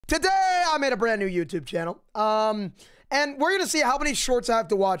Today, I made a brand new YouTube channel. And we're gonna see how many shorts I have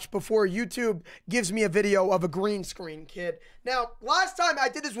to watch before YouTube gives me a video of a green screen kid. Now, last time I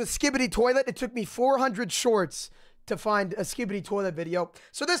did this with Skibidi Toilet, it took me 400 shorts to find a Skibidi Toilet video.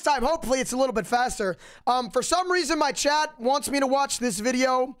 So this time, hopefully it's a little bit faster. For some reason, my chat wants me to watch this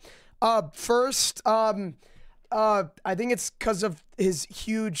video first. I think it's because of his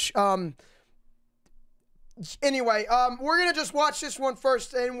huge, anyway, we're gonna just watch this one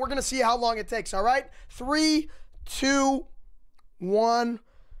first and we're gonna see how long it takes, all right? 3, 2, 1.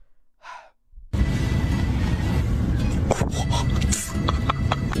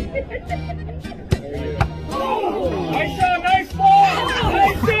 Nice shot, nice ball!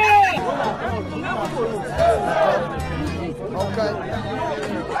 Nice shot! Okay.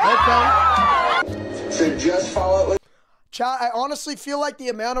 So just follow it. Chat, I honestly feel like the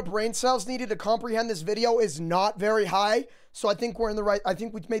amount of brain cells needed to comprehend this video is not very high. So I think we're in the right, I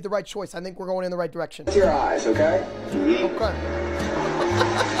think we've made the right choice. I think we're going in the right direction. With your eyes, okay? Okay.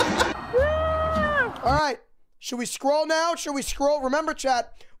 All right. Should we scroll now? Should we scroll? Remember,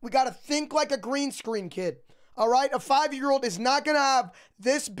 chat, we got to think like a green screen kid. All right? A 5-year-old is not going to have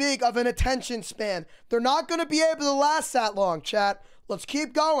this big of an attention span. They're not going to be able to last that long, chat. Let's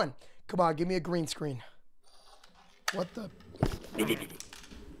keep going. Come on, give me a green screen. What the?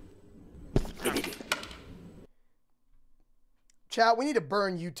 Chat, we need to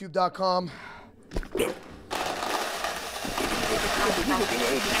burn YouTube.com.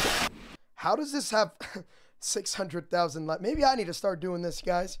 How does this have 600,000 left? Maybe I need to start doing this,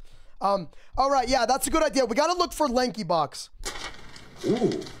 guys. All right, yeah, that's a good idea. We got to look for Lanky Box.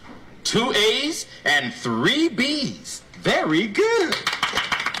 Ooh, 2 A's and 3 B's. Very good.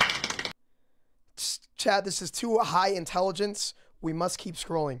 Chat, this is too high intelligence. We must keep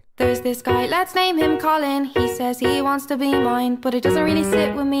scrolling. There's this guy, let's name him Colin. He says he wants to be mine, but it doesn't really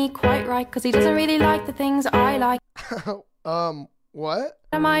sit with me quite right, because he doesn't really like the things I like. What?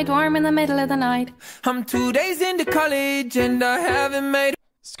 Am I dorm in the middle of the night? I'm 2 days into college and I haven't made.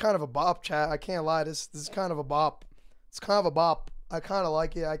 It's kind of a bop, chat. I can't lie. This is kind of a bop. It's kind of a bop. I kind of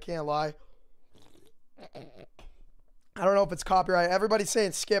like it. I can't lie. I don't know if it's copyright. Everybody's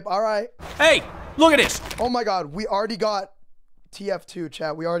saying skip. All right. Hey, look at this. Oh my God. We already got TF2,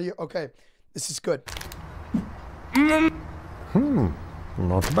 chat. We already, okay. This is good. Not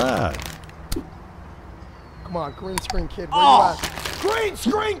bad. Come on, green screen kid. Where you at? Green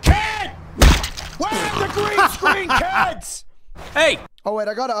screen kid! Where are the green screen kids? Hey. Oh wait,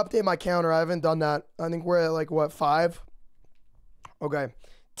 I gotta update my counter. I haven't done that. I think we're at like, what, 5? Okay.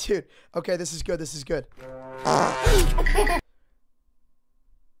 Dude, okay, this is good. This is good. All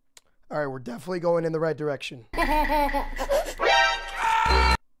right, we're definitely going in the right direction.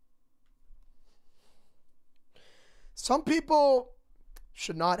 Some people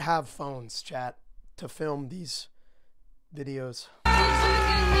should not have phones, chat, to film these videos. Huh?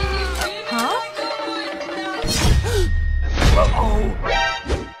 Uh-oh.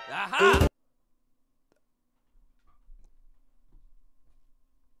 Aha.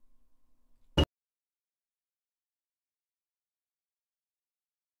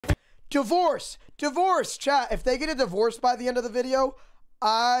 Divorce! Divorce! Chat, if they get a divorce by the end of the video,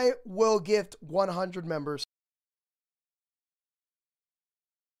 I will gift 100 members.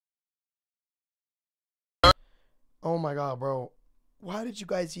 Oh my God, bro. Why did you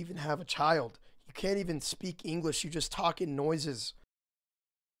guys even have a child? You can't even speak English. You just talk in noises.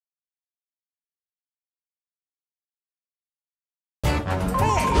 And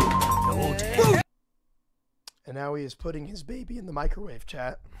now he is putting his baby in the microwave,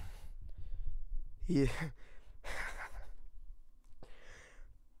 chat. He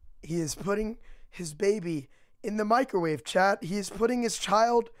is putting his baby in the microwave, chat. He is putting his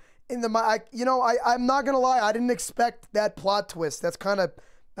child in the you know, I'm not gonna lie, I didn't expect that plot twist. That's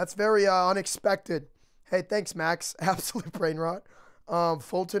very unexpected. Hey, thanks, Max. Absolute brain rot.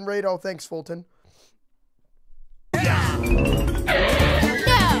 Fulton raid. Oh, thanks, Fulton.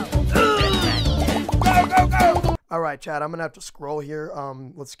 All right, chat, I'm gonna have to scroll here.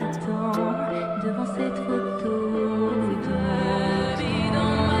 Let's get to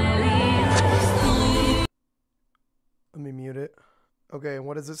Let me mute it. Okay,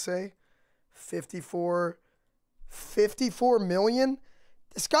 what does it say? 54 million?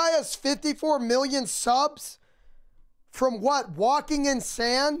 This guy has 54 million subs? From what? Walking in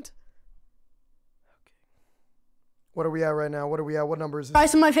sand? Okay. What are we at right now? What are we at? What number is this? Try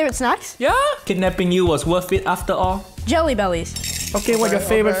some of my favorite snacks? Yeah? Kidnapping you was worth it after all. Jelly Bellies. Okay, what's your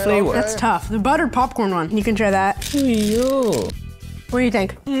favorite flavor? That's tough. The buttered popcorn one. You can try that. Yo. What do you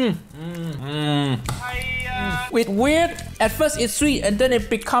think? with weird. At first it's sweet and then it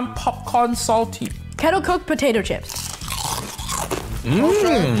become popcorn salty. Kettle cooked potato chips.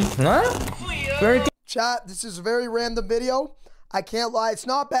 Huh? Very good. Chat, this is a very random video. I can't lie. It's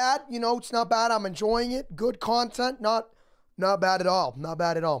not bad. You know, it's not bad. I'm enjoying it. Good content. Not bad at all. Not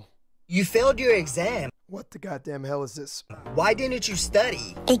bad at all. You failed your exam. What the goddamn hell is this? Why didn't you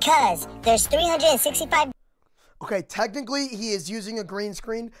study? Because there's 365. Okay, technically he is using a green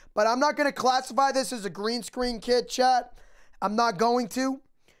screen, but I'm not going to classify this as a green screen, kid, chat. I'm not going to.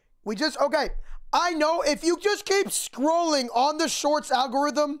 Okay, I know if you just keep scrolling on the shorts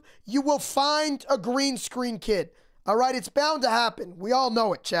algorithm, you will find a green screen kid. All right, it's bound to happen. We all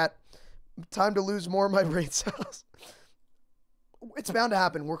know it, chat. Time to lose more of my brain cells. It's bound to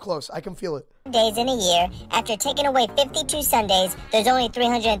happen. We're close. I can feel it. Days in a year. After taking away 52 Sundays, there's only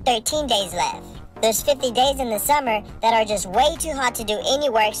 313 days left. There's 50 days in the summer that are just way too hot to do any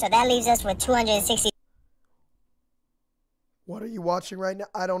work, so that leaves us with 260. What are you watching right now?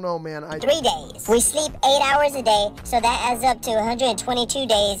 I don't know, man. 3 days. We sleep 8 hours a day, so that adds up to 122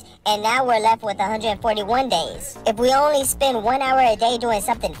 days, and now we're left with 141 days. If we only spend 1 hour a day doing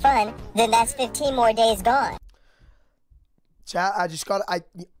something fun, then that's 15 more days gone. Chat,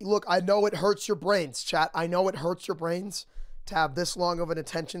 look, I know it hurts your brains, chat. I know it hurts your brains to have this long of an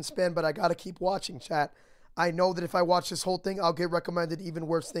attention span, but I gotta keep watching, chat. I know that if I watch this whole thing, I'll get recommended even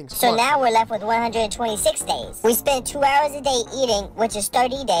worse things. So now we're left with 126 days. We spend 2 hours a day eating, which is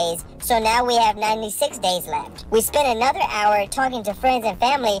 30 days, so now we have 96 days left. We spend another hour talking to friends and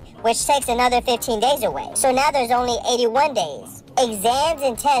family, which takes another 15 days away. So now there's only 81 days. Exams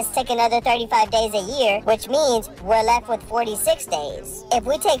and tests take another 35 days a year, which means we're left with 46 days. If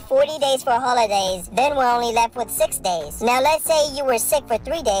we take 40 days for holidays, then we're only left with 6 days. Now let's say you were sick for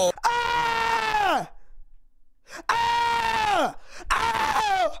 3 days. Ah! Ah!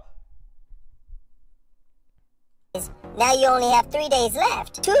 Ah! Now you only have 3 days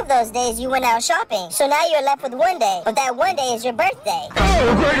left. 2 of those days you went out shopping. So now you're left with 1 day. But that 1 day is your birthday.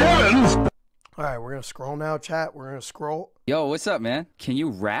 Oh, great heavens! All right, we're going to scroll now, chat. We're going to scroll. Yo, what's up, man? Can you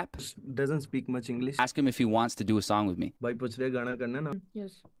rap? Doesn't speak much English. Ask him if he wants to do a song with me.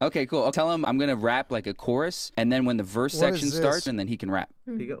 Yes. Okay, cool. I'll tell him I'm going to rap like a chorus, and then when the verse section starts, and then he can rap.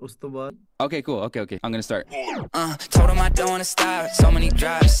 Okay, cool. Okay. I'm going to start. Told him I don't want to stop. So many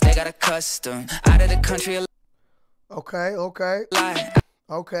drives, they got a custom. Out of the country. Okay.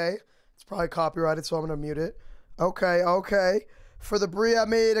 It's probably copyrighted, so I'm going to mute it. Okay. For the Brie, I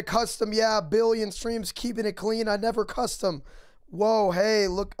made a custom, billion streams, keeping it clean. I never custom. Whoa, hey,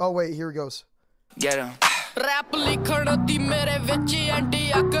 look. Oh, wait, here he goes. Get him.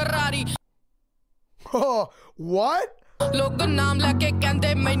 Oh, what?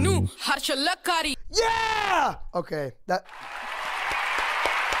 Yeah! Okay, that...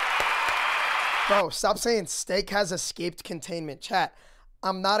 Bro, stop saying steak has escaped containment. Chat,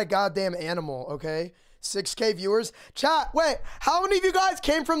 I'm not a goddamn animal, okay? 6K viewers. Chat, wait, how many of you guys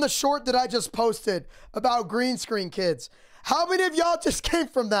came from the short that I just posted about green screen kids? How many of y'all just came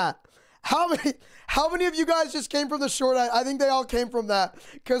from that? How many of you guys just came from the short? I think they all came from that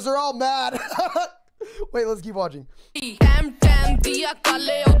because they're all mad. Wait, let's keep watching. Look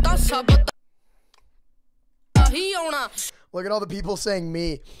at all the people saying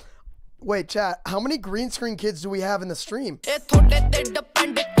me. Wait, chat, how many green screen kids do we have in the stream?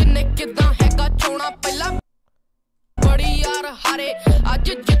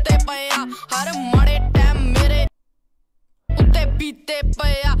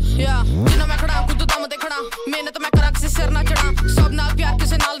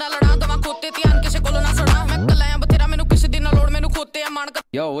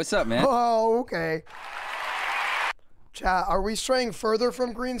 Yo, what's up, man? Oh, okay. Chat, are we straying further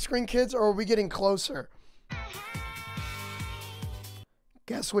from green screen kids or are we getting closer?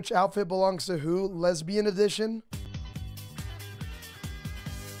 Guess which outfit belongs to who? Lesbian edition?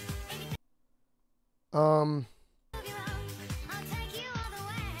 Oh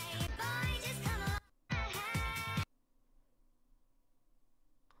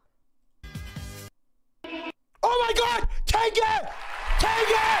my god! Tenge! Chat!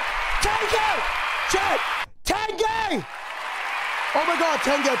 Tenge! Oh my god,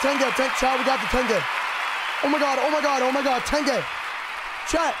 Tenge! Chat, we got the Tenge. Oh my god, Tenge!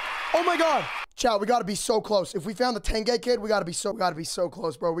 Chat, oh my god! Chat, we gotta be so close. If we found the Tenge kid, we gotta be so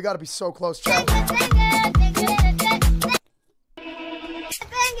close, bro. We gotta be so close, chat.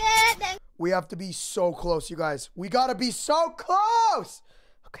 We have to be so close, you guys. We gotta be so close!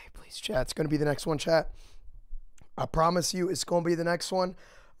 Okay, please, chat. It's gonna be the next one, chat. I promise you, it's gonna be the next one.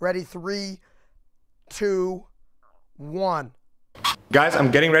 Ready? 3, 2, 1. Guys,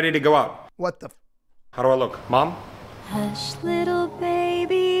 I'm getting ready to go out. What the? How do I look, Mom? Hush, little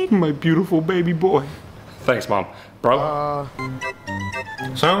baby. My beautiful baby boy. Thanks, Mom. Bro?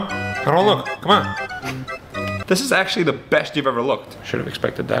 So, how do I look? Come on. This is actually the best you've ever looked. Should have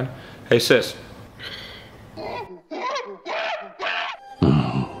expected that. Hey, sis.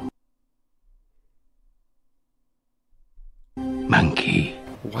 Monkey.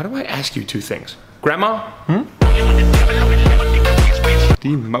 Why do I ask you two things? Grandma?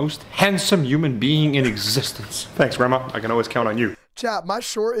 The most handsome human being in existence. Thanks, Grandma. I can always count on you. Chat, my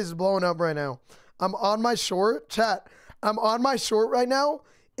short is blowing up right now. I'm on my short. Chat, I'm on my short right now.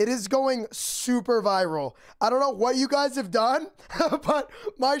 It is going super viral. I don't know what you guys have done, but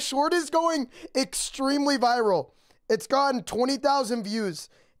my short is going extremely viral. It's gotten 20,000 views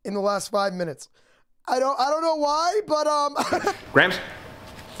in the last 5 minutes. I don't know why, but Grams?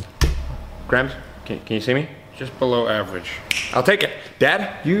 Grams, can you see me? Just below average. I'll take it.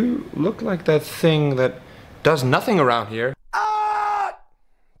 Dad, you look like that thing that does nothing around here. All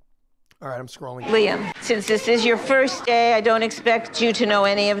right, I'm scrolling. Liam, since this is your first day, I don't expect you to know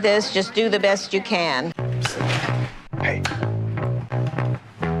any of this. Just do the best you can. Hey.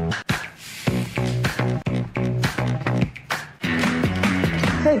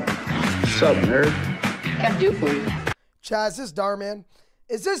 Hey. What's up, nerd? What can I do for you? Chad, is this Darman?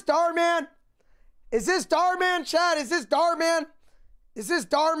 Is this Darman? Is this Darman, Chad? Is this Darman? Is this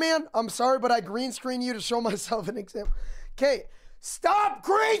Darman? I'm sorry, but I green screen you to show myself an example. Okay. Stop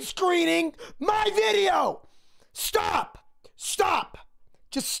green screening my video. Stop. Stop.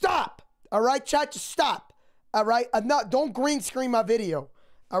 Just stop. All right, chat, just stop. All right, don't green screen my video.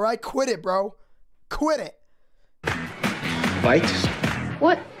 All right, quit it, bro. Quit it. Fight?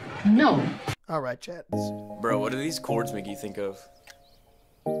 What? No. All right, chat. Bro, what do these chords make you think of?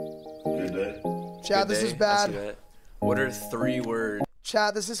 Good day. Chat, this is bad. That. What are 3 words?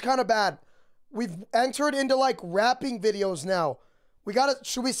 Chat, this is kind of bad. We've entered into like rapping videos now.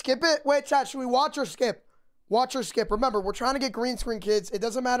 Should we skip it? Wait, chat, should we watch or skip? Watch or skip. Remember, we're trying to get green screen, kids. It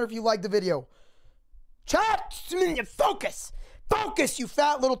doesn't matter if you like the video. Chat, focus. Focus, you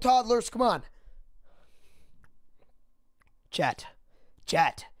fat little toddlers. Come on. Chat.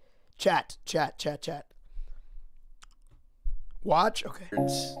 Chat. Chat. Chat. Chat. Chat. Watch? Okay.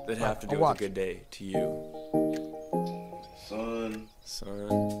 Words that have to do with a good day to you. Sun.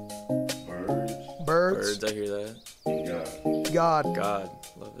 Birds. Birds, I hear that. God.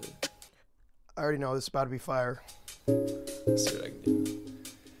 Love it. I already know this is about to be fire. Let's see what I can do.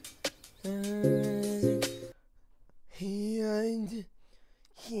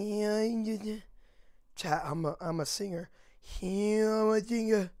 Chat, I'm a singer. You want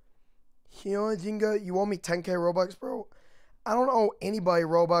me 10K Robux, bro? I don't owe anybody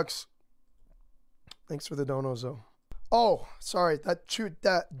Robux. Thanks for the donos, though. Oh, sorry. That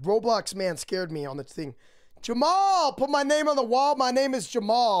Roblox man scared me on the thing. Jamal, put my name on the wall. My name is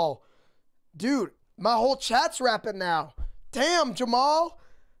Jamal. Dude, my whole chat's rapping now. Damn, Jamal.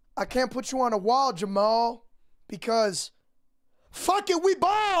 I can't put you on a wall, Jamal, because fuck it, we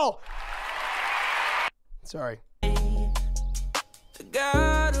ball. Sorry. The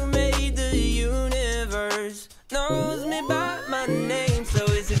God who made the universe knows me by my name, so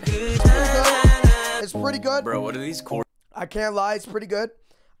it's a good time. It's pretty good. Bro, what are these chords? I can't lie, it's pretty good.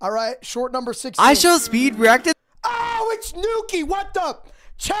 All right, short number 16. I show speed reacted. Oh, it's Nuki. What the?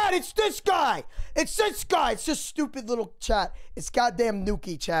 Chat, it's this guy. It's this guy. It's just stupid little chat. It's goddamn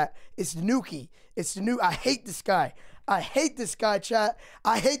Nuki, chat. It's Nuki. It's the new. I hate this guy. I hate this guy, chat.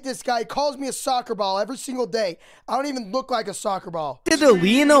 I hate this guy. He calls me a soccer ball every single day. I don't even look like a soccer ball. To the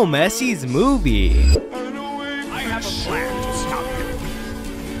Lionel Messi's movie. I have a plan to stop him.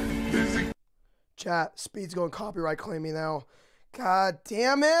 Chat, Speed's going copyright claim me now. God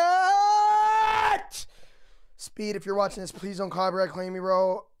damn it! Speed, if you're watching this, please don't copyright claim me,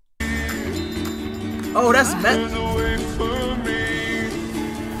 bro. Oh, that's meant.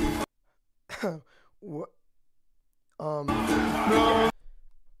 What?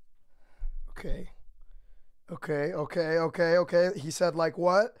 Okay. He said, like,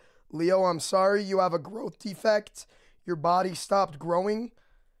 what? Leo, I'm sorry. You have a growth defect. Your body stopped growing.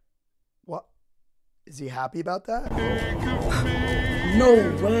 What? Is he happy about that? No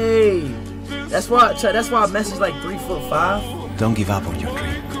way. That's why I messaged like 3'5". Don't give up on your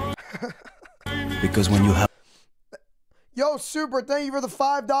dream. Because when you have Yo, Super, thank you for the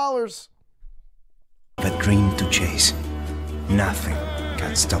 $5. a dream to chase, nothing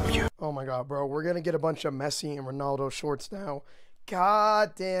can stop you. Oh my God, bro. We're going to get a bunch of Messi and Ronaldo shorts now.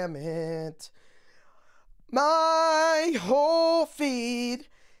 God damn it. My whole feed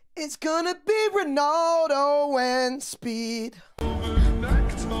is going to be Ronaldo and Speed.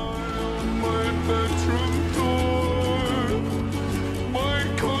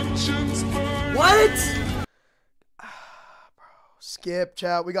 What? Skip,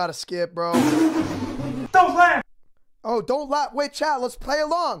 chat. We gotta skip, bro. Don't laugh. Oh, don't laugh. Wait, chat. Let's play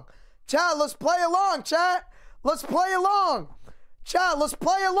along. Chat, let's play along, chat. Let's play along. Chat, let's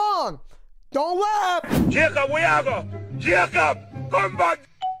play along. Don't laugh. Jacob, we go. Jacob, come back.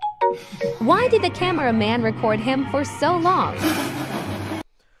 Why did the cameraman record him for so long?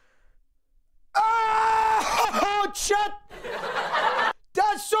 Oh, chat.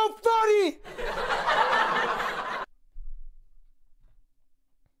 That's so funny.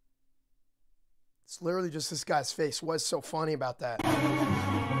 It's literally just this guy's face. What's so funny about that?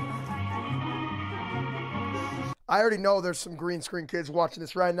 I already know there's some green screen kids watching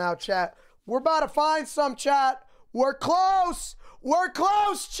this right now, chat. We're about to find some, chat. We're close. We're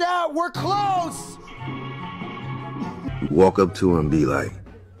close, chat. We're close. Walk up to him and be like,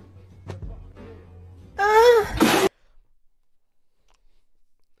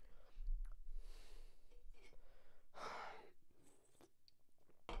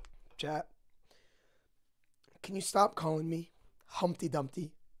 chat, can you stop calling me Humpty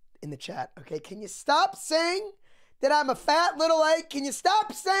Dumpty in the chat, okay? Can you stop saying that I'm a fat little egg? Can you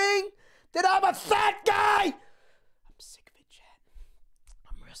stop saying that I'm a fat guy? I'm sick of it, chat.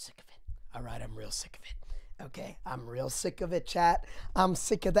 I'm real sick of it. All right, I'm real sick of it, okay? I'm real sick of it, chat. I'm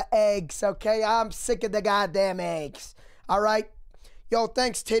sick of the eggs, okay? I'm sick of the goddamn eggs, all right? Yo,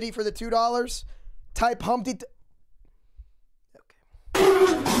 thanks, Titty, for the $2. Type Humpty...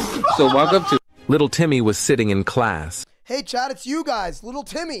 So walk up to... Little Timmy was sitting in class. Hey, chat, it's you guys. Little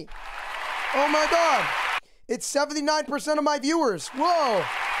Timmy. Oh, my God. It's 79% of my viewers. Whoa.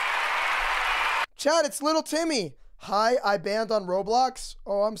 Chat, it's Little Timmy. Hi, I banned on Roblox.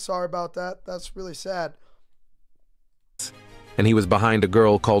 Oh, I'm sorry about that. That's really sad. And he was behind a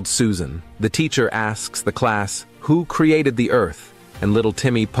girl called Susan. The teacher asks the class, who created the earth? And little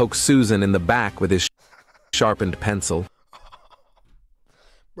Timmy pokes Susan in the back with his sharpened pencil.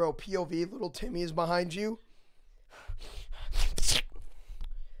 Bro, POV, Little Timmy is behind you. It's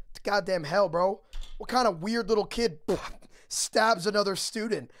goddamn hell, bro. What kind of weird little kid stabs another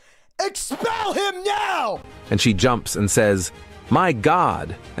student? Expel him now! And she jumps and says, my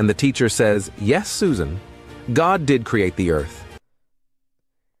God. And the teacher says, yes, Susan. God did create the earth.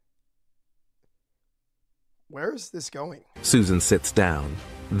 Where is this going? Susan sits down.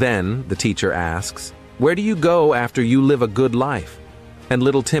 Then the teacher asks, where do you go after you live a good life? And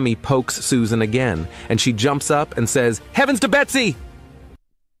little Timmy pokes Susan again, and she jumps up and says, heavens to Betsy!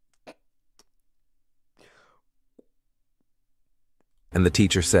 And the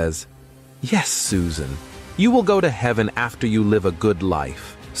teacher says, yes, Susan, you will go to heaven after you live a good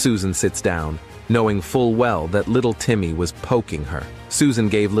life. Susan sits down, knowing full well that little Timmy was poking her. Susan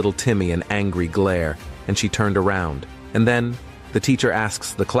gave little Timmy an angry glare, and she turned around. And then the teacher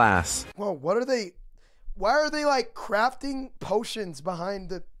asks the class, whoa, what are they... Why are they, like, crafting potions behind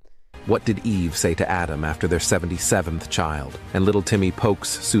the... What did Eve say to Adam after their 77th child? And little Timmy pokes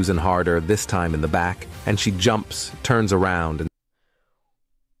Susan harder, this time in the back, and she jumps, turns around, and...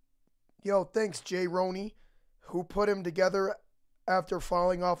 Yo, thanks, Jay Roney, who put him together after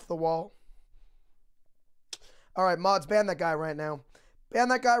falling off the wall. All right, mods, ban that guy right now. Ban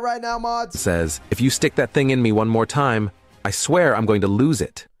that guy right now, mods. Says, if you stick that thing in me one more time, I swear I'm going to lose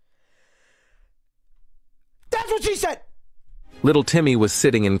it. That's what she said! Little Timmy was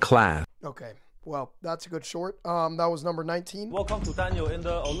sitting in class. Okay, well, that's a good short. That was number 19. Welcome to Daniel in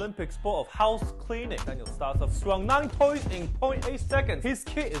the Olympic sport of house cleaning. Daniel starts off strong 9 toys in 0.8 seconds. His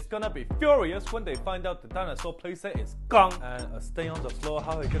kid is gonna be furious when they find out the dinosaur playset is gone. And a stain on the floor,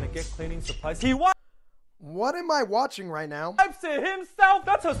 how are you gonna get cleaning supplies? He What am I watching right now? wipes it himself.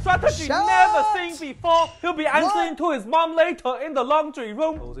 That's a strategy never seen before. He'll be answering to his mom later in the laundry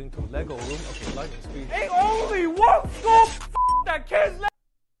room. Goes into Lego room. Okay, lightning speed. Ain't only one scoop. That kid's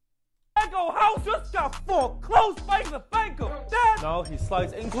Lego house just got foreclosed by the banker. Dad. Now he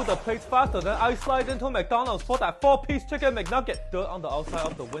slides into the plates faster than I slide into McDonald's for that 4-piece chicken McNugget. Dirt on the outside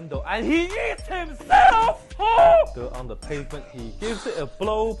of the window, and he eats himself. Oh! Dirt on the pavement. He gives it a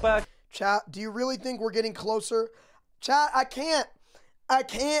blowback. Chat, do you really think we're getting closer? Chat, I can't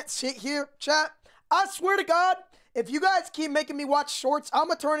sit here. Chat, I swear to God, if you guys keep making me watch shorts, I'm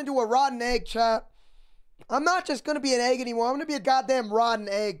going to turn into a rotten egg, chat. I'm not just going to be an egg anymore. I'm going to be a goddamn rotten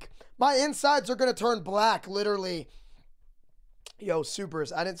egg. My insides are going to turn black, literally. Yo,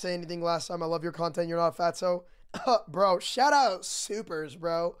 Supers, I didn't say anything last time. I love your content. You're not a fatso. Bro, shout out Supers,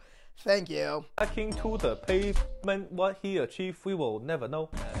 bro. Thank you. Backing to the pavement, what he achieved, we will never know.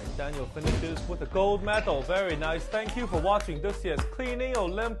 And Daniel finishes with a gold medal. Very nice. Thank you for watching this year's Cleaning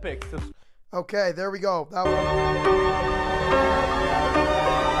Olympics. Okay, there we go. That one.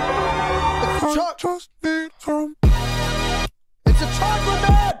 chocolate. It's a chocolate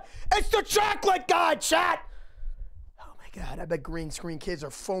man. It's the chocolate guy, chat. Oh my god, I bet green screen kids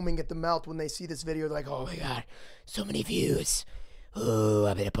are foaming at the mouth when they see this video. They're like, oh my god, so many views. Oh,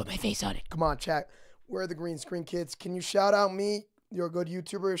 I better put my face on it. Come on, chat. Where are the green screen kids? Can you shout out me? You're a good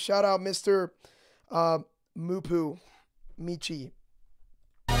YouTuber. Shout out Mr. Mupu Michi.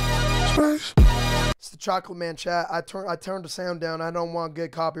 It's the chocolate man, chat. I turned the sound down. I don't want to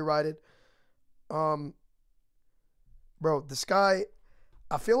get copyrighted. Bro, this guy,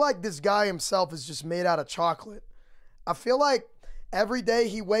 I feel like this guy himself is just made out of chocolate. I feel like every day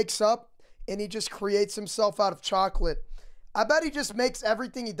he wakes up and he just creates himself out of chocolate. I bet he just makes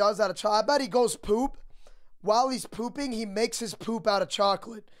everything he does out of chocolate. I bet he goes poop. While he's pooping, he makes his poop out of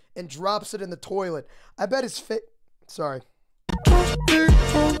chocolate and drops it in the toilet. I bet his Sorry.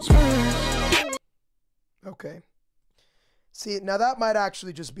 Okay. See, now that might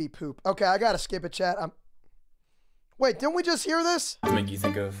actually just be poop. Okay, I gotta skip it, chat. Wait, didn't we just hear this? Make you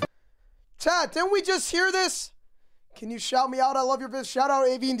think of. Chat, didn't we just hear this? Can you shout me out? I love your video. Shout out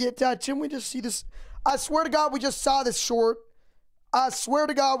AV and the chat. Didn't we just see this? I swear to God, we just saw this short. I swear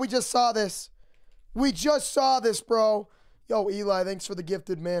to God, we just saw this. We just saw this, bro. Yo, Eli, thanks for the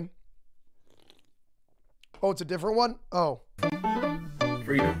gifted, man. Oh, it's a different one? Oh.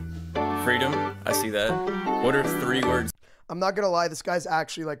 Freedom. Freedom. I see that. What are 3 words I'm not gonna lie, this guy's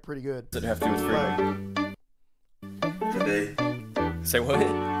actually like pretty good. that have to do with freedom? Today. Say what?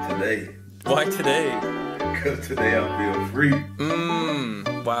 Today. Why today? Because today I feel free.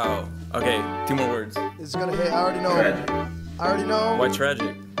 Wow. Okay, 2 more words. This is gonna hit. I already know. Tragic. I already know. Why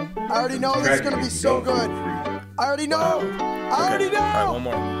tragic? I already know this is gonna be so good. I already know. I already know. All right, 1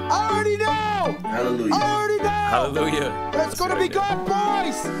 more. I already know. Hallelujah. I already know. Hallelujah. It's gonna be good,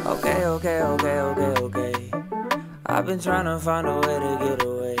 boys. Okay. I've been trying to find a way to get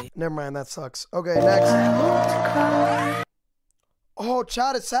away. Never mind, that sucks. Okay, next. Oh,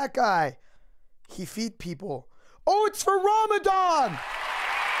 chat, it's that guy. He feed people. Oh, it's for Ramadan.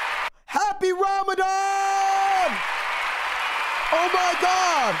 Happy Ramadan. Oh my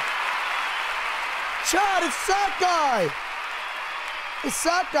God. Chat, it's that guy. It's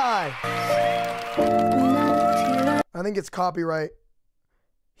that guy. I think it's copyright.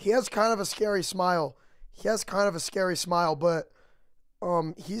 He has kind of a scary smile. But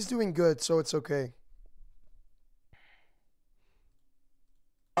he's doing good, so it's okay.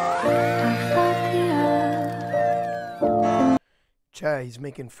 Chat, he's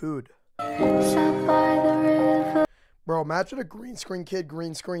making food. Bro, imagine a green screen kid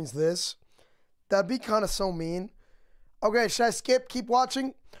green screens this. That'd be kind of so mean. Okay, should I skip? Keep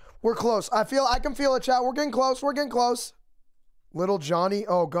watching? We're close. I can feel it, chat. We're getting close. Little Johnny.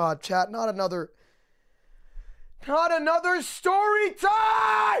 Oh, God, chat. Not another story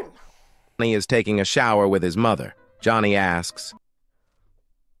time! Johnny is taking a shower with his mother. Johnny asks,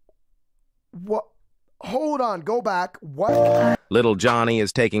 what? Hold on, go back. What? Little Johnny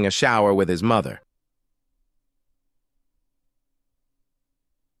is taking a shower with his mother.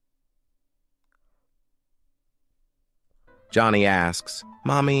 Johnny asks,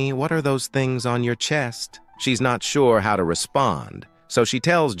 Mommy, what are those things on your chest? She's not sure how to respond, so she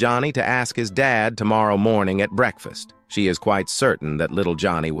tells Johnny to ask his dad tomorrow morning at breakfast. She is quite certain that little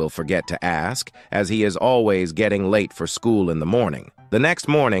Johnny will forget to ask, as he is always getting late for school in the morning. The next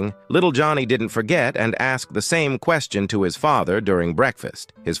morning, little Johnny didn't forget and asked the same question to his father during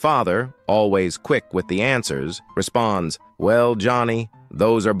breakfast. His father, always quick with the answers, responds, Well, Johnny,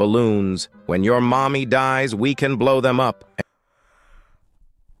 those are balloons. When your mommy dies, we can blow them up,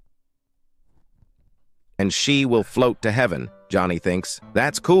 and she will float to heaven. Johnny thinks,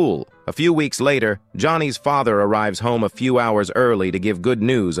 that's cool. A few weeks later, Johnny's father arrives home a few hours early to give good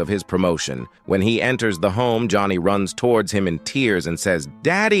news of his promotion. When he enters the home, Johnny runs towards him in tears and says,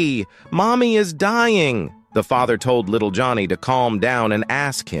 Daddy, Mommy is dying. The father told little Johnny to calm down and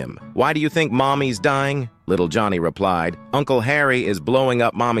ask him, Why do you think Mommy's dying? Little Johnny replied, Uncle Harry is blowing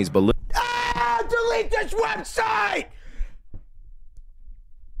up Mommy's balloon. Ah! Delete this website!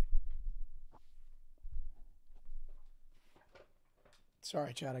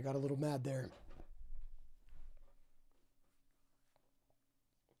 Sorry, Chad, I got a little mad there.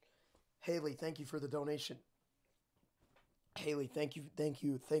 Haley, thank you for the donation. Haley, thank you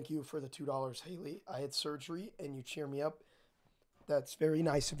for the $2, Haley. I had surgery and you cheer me up. That's very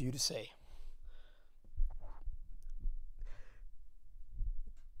nice of you to say.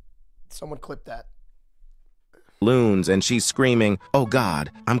 Someone clip that. Balloons, and she's screaming, Oh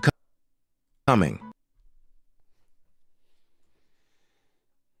God, I'm coming.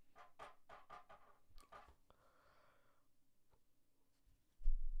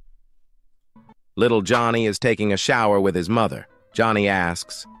 Little Johnny is taking a shower with his mother. Johnny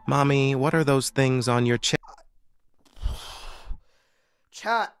asks, "Mommy, what are those things on your chest?"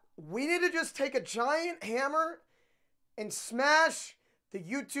 Chat, we need to just take a giant hammer and smash the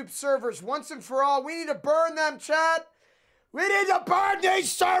YouTube servers once and for all. We need to burn them, chat. We need to burn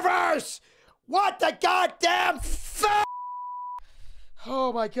these servers. What the goddamn fuck?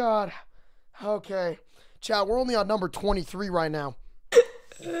 Oh my God. Okay. Chat, we're only on number 23 right now.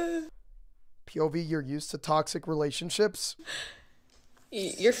 POV, you're used to toxic relationships.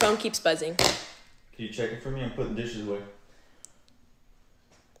 Your phone keeps buzzing. Can you check it for me? I'm putting dishes away.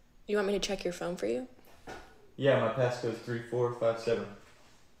 You want me to check your phone for you? Yeah, my passcode is 3457.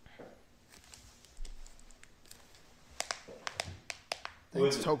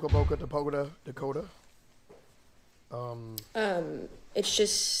 Thanks, Tokaboka Dakota. It's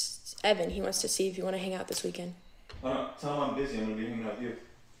just Evan. He wants to see if you want to hang out this weekend. Oh no, tell him I'm busy. I'm gonna be hanging out with you.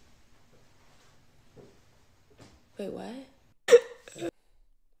 Wait, what?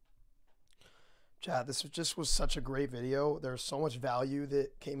 Chad, this was such a great video. There's so much value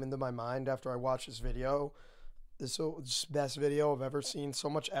that came into my mind after I watched this video. This is the best video I've ever seen. So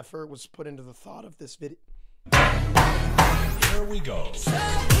much effort was put into the thought of this video. Here we go.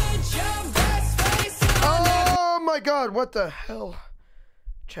 Oh my God, what the hell?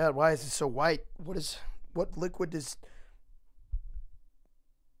 Chad, why is it so white? What liquid is...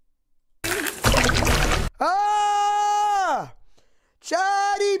 Ah!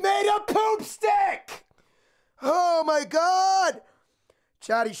 Chad, he made a poop stick! Oh my God!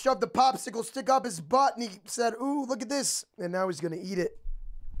 Chad, he shoved the popsicle stick up his butt and he said, "Ooh, look at this." And now he's gonna eat it.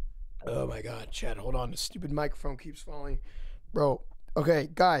 Oh my God, Chad, hold on. The stupid microphone keeps falling. Bro, okay,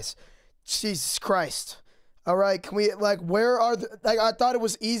 guys. Jesus Christ. All right, can we, like, where are the, like, I thought it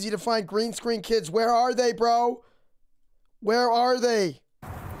was easy to find green screen kids. Where are they, bro? Where are they?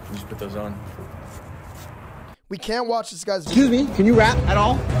 Just put those on. We can't watch this guy's. Excuse me, can you rap at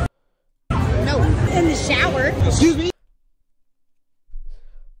all? No, in the shower. Excuse me?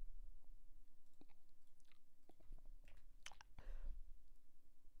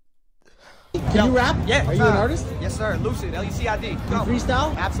 Can you rap? Yeah. Are you an artist? Yes, sir. Lucid, L-U-C-I-D. You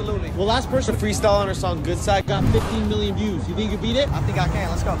freestyle? Absolutely. Well, last person to freestyle on our song Good Side got 15 million views. You think you beat it? I think I can.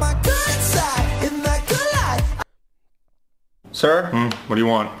 Let's go. My good side in that good life. Sir, what do you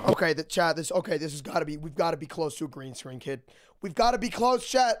want? Okay, the chat. This has got to be. We've got to be close to a green screen kid. We've got to be close,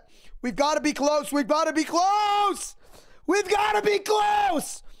 chat. We've got to be close. We've got to be close. We've got to be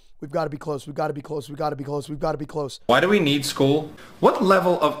close. We've got to be close. We've got to be close. We've got to be close. We've got to be close. Why do we need school? What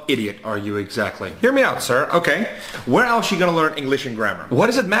level of idiot are you exactly? Hear me out, sir. Okay. Where else are you going to learn English and grammar? What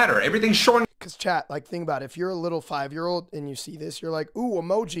does it matter? Everything's short. Because chat, like, think about it. If you're a little 5-year-old and you see this, you're like, ooh,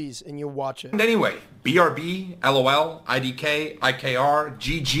 emojis, and you watch it. And anyway, BRB, LOL, IDK, IKR,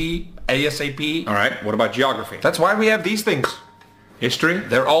 GG, ASAP. All right, what about geography? That's why we have these things. History,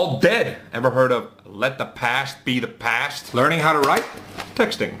 they're all dead. Ever heard of let the past be the past? Learning how to write?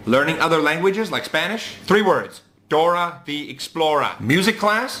 Texting. Learning other languages like Spanish? 3 words. Dora the Explorer. Music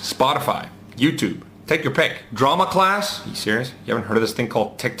class? Spotify. YouTube. Take your pick. Drama class? You serious? You haven't heard of this thing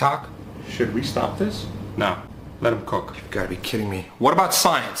called TikTok? Should we stop this? No. Let him cook. You gotta be kidding me. What about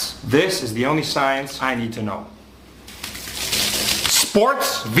science? This is the only science I need to know.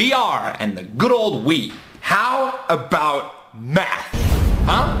 Sports, VR, and the good old Wii. How about math?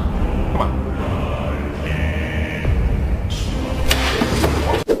 Huh? Come on.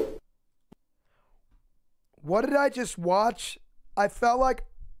 What did I just watch? I felt like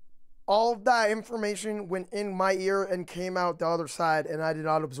all of that information went in my ear and came out the other side, and I did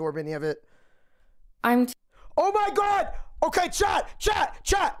not absorb any of it. Oh my God! Okay, chat!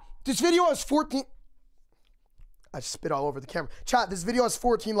 This video has 14... I spit all over the camera. Chat, this video has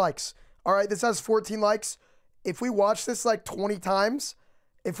 14 likes. All right, this has 14 likes. If we watch this like 20 times,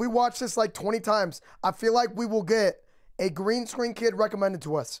 I feel like we will get a green screen kid recommended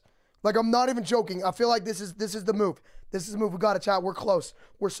to us. Like, I'm not even joking. I feel like this is the move. This is the move. We got it, chat. We're close.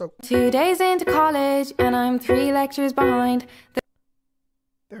 We're so... 2 days into college, and I'm 3 lectures behind.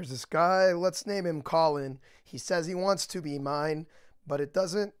 There's this guy. Let's name him Colin. He says he wants to be mine, but it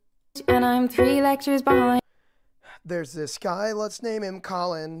doesn't. And I'm 3 lectures behind. There's this guy. Let's name him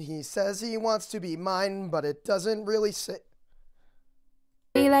Colin. He says he wants to be mine, but it doesn't really say...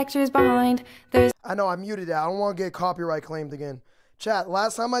 3 lectures behind. I know, I muted it. I don't want to get copyright claimed again. Chat,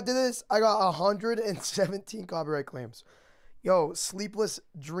 last time I did this, I got 117 copyright claims. Yo, Sleepless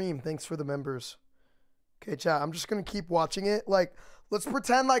Dream, thanks for the members. Okay, chat, I'm just going to keep watching it. Like, let's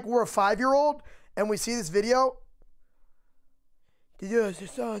pretend like we're a 5-year-old and we see this video. Okay,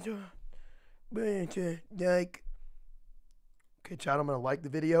 chat, I'm going to like the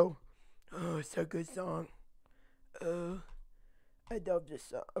video. Oh, it's a good song. Oh, I love this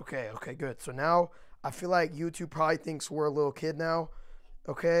song. Okay, good. So now I feel like YouTube probably thinks we're a little kid now.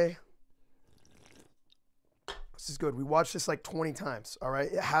 Okay. This is good. We watched this like 20 times. All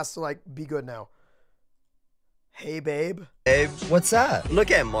right. It has to like be good now. Hey, babe. Babe, what's up?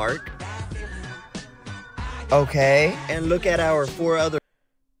 Look at Mark. Okay, and look at our 4 other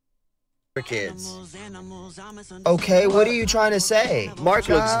kids. Okay, what are you trying to say? Mark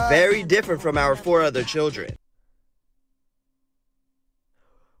looks very different from our 4 other children.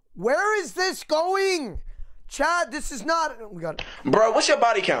 Where is this going? Chad, this is not... We got it. Bro, what's your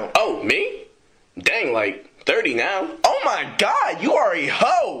body count? Oh, me? Dang, like 30 now. Oh my god, you are a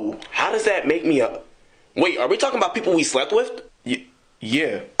hoe! How does that make me a... Wait, are we talking about people we slept with?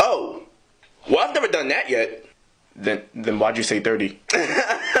 Yeah. Oh. Well, I've never done that yet. Then why'd you say 30?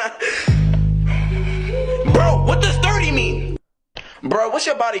 Bro, what does 30 mean? Bro, what's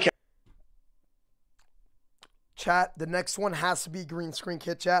your body count? Chat, the next one has to be green screen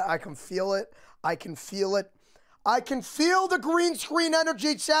kid, chat. I can feel it. I can feel it. I can feel the green screen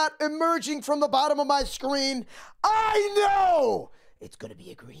energy, chat, emerging from the bottom of my screen. I know! It's gonna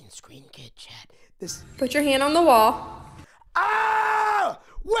be a green screen kid, chat. Put your hand on the wall. Ah!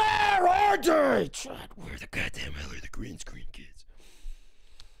 Where are they? Chat, where the goddamn hell are the green screen kids?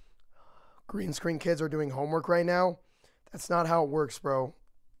 Green screen kids are doing homework right now? That's not how it works, bro.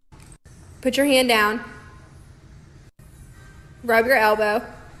 Put your hand down. Rub your elbow.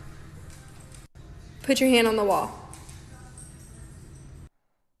 Put your hand on the wall.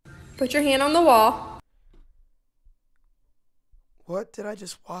 Put your hand on the wall. What did I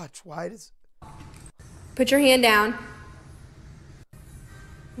just watch? Why does... Put your hand down.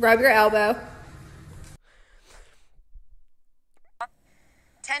 Rub your elbow.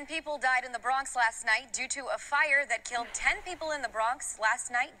 10 people died in the Bronx last night due to a fire that killed 10 people in the Bronx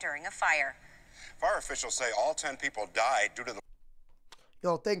last night during a fire. Fire officials say all 10 people died due to the...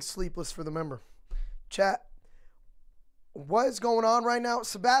 Yo, thanks, Sleepless, for the member. Chat, what is going on right now?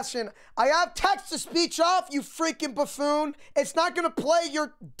 Sebastian, I have text-to-speech off, you freaking buffoon. It's not going to play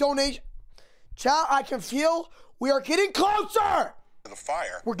your donation. Chat, I can feel we are getting closer. The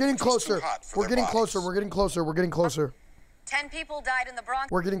fire. We're getting closer. We're getting closer. We're getting closer. We're getting closer. 10 people died in the Bronx.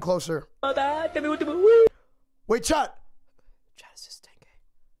 We're getting closer. Wait, chat. Chat, is this 10K?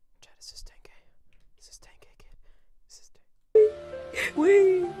 Chat, is this 10K? Is this 10K, kid? Is this 10K?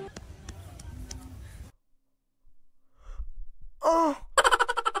 Wee. Oh.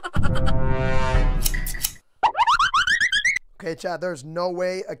 Okay, chat, there's no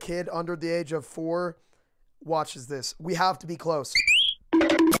way a kid under the age of 4 watches this. We have to be close.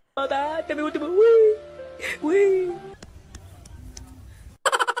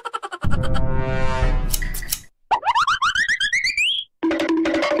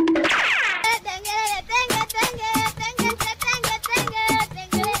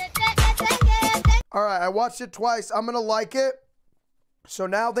 All right, I watched it twice. I'm going to like it. So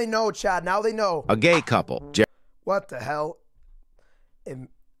now they know, Chad. Now they know. A gay couple. What the hell?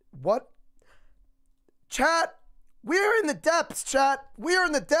 What? Chat, we're in the depths, chat. We are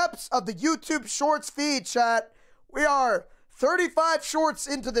in the depths of the YouTube Shorts feed, chat. We are 35 shorts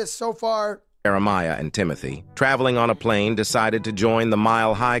into this so far. Jeremiah and Timothy, traveling on a plane, decided to join the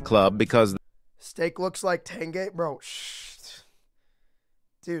Mile High Club because... Steak looks like Tenge. Bro, shh.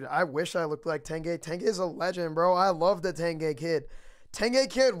 Dude, I wish I looked like Tenge. Tenge is a legend, bro. I love the Tenge kid. Tenge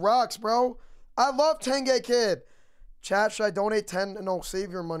kid rocks, bro. I love Tenge kid. Chat, should I donate 10? No,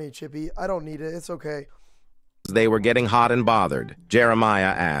 save your money, Chippy. I don't need it. It's okay. They were getting hot and bothered. Jeremiah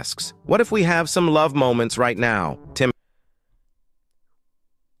asks, what if we have some love moments right now?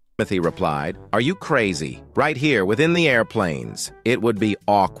 Timothy replied, are you crazy? Right here within the airplanes. It would be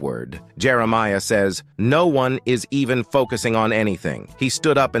awkward. Jeremiah says, no one is even focusing on anything. He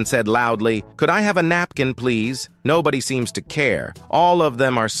stood up and said loudly, could I have a napkin, please? Nobody seems to care. All of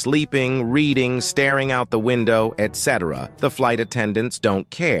them are sleeping, reading, staring out the window, etc. The flight attendants don't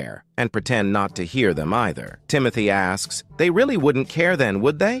care and pretend not to hear them either. Timothy asks, they really wouldn't care then,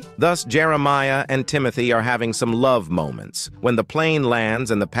 would they? Thus, Jeremiah and Timothy are having some love moments. When the plane lands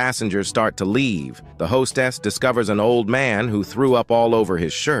and the passengers start to leave, the hostess discovers an old man who threw up all over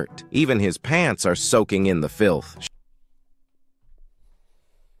his shirt. Even his pants are soaking in the filth.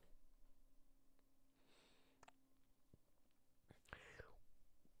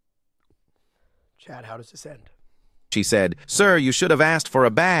 Chad, how does this end? She said, sir, you should have asked for a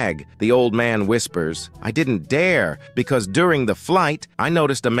bag. The old man whispers, I didn't dare, because during the flight, I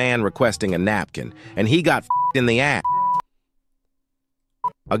noticed a man requesting a napkin, and he got f***ed in the ass.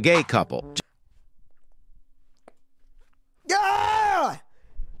 A gay couple. Yeah!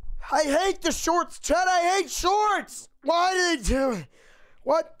 I I hate the shorts, Chad. I hate shorts. Why do they do it?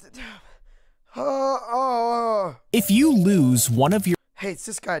 What? If you lose one of your Hey, it's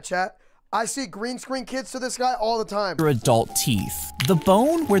this guy, chat. I see green screen kids to this guy all the time. adult teeth, the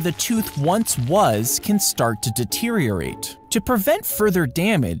bone where the tooth once was can start to deteriorate. To prevent further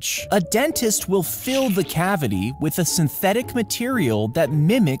damage, a dentist will fill the cavity with a synthetic material that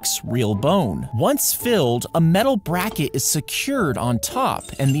mimics real bone. Once filled, a metal bracket is secured on top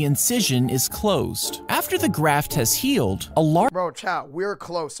and the incision is closed. After the graft has healed, a large— Bro, chat, we're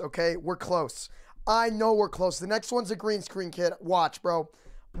close, okay? We're close. I know we're close. The next one's a green screen kid. Watch, bro.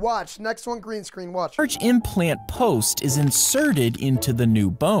 Watch. Next one, green screen. Watch. large implant post is inserted into the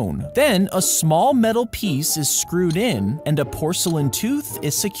new bone. Then a small metal piece is screwed in and a porcelain tooth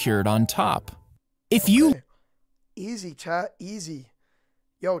is secured on top. If you— Easy, chat. Easy.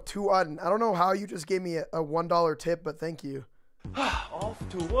 Yo, I don't know how you just gave me a $1 tip, but thank you. Off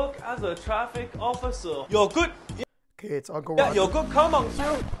to work as a traffic officer. You're good. Okay, it's Uncle Yeah, Roger. you're good. Come on,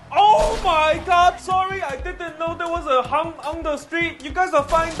 sir. Oh my God! Sorry, I didn't know there was a hum on the street. You guys are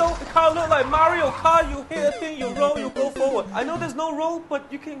fine though. The car look like Mario Kart. You hit a thing, you roll, you go forward. I know there's no roll,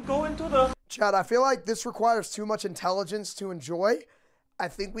 but you can go into the. Chat, I feel like this requires too much intelligence to enjoy. I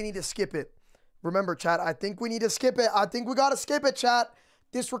think we need to skip it. Remember, chat, I think we need to skip it. I think we gotta skip it, chat.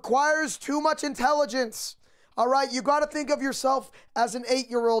 This requires too much intelligence. All right, you gotta think of yourself as an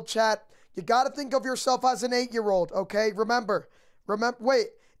 8-year-old, chat. You gotta think of yourself as an 8-year-old, okay? Remember, wait,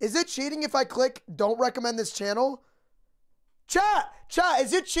 is it cheating if I click don't recommend this channel? Chat,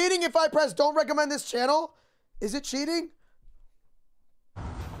 is it cheating if I press don't recommend this channel? Is it cheating?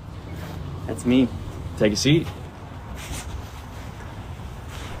 That's me. Take a seat.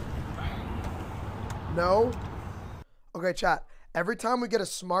 No? Okay, chat, every time we get a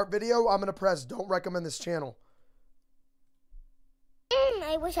smart video, I'm gonna press don't recommend this channel.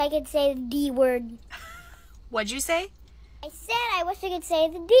 I wish I could say the D word. What'd you say? I said I wish I could say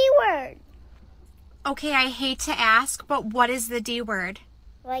the D word. Okay, I hate to ask, but what is the D word?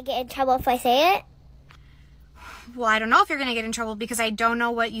 Will I get in trouble if I say it? Well, I don't know if you're gonna get in trouble because I don't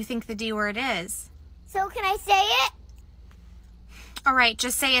know what you think the D word is. So can I say it? All right,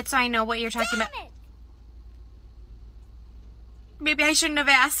 just say it so I know what you're talking about. Maybe I shouldn't have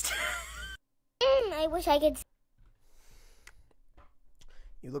asked. I wish I could.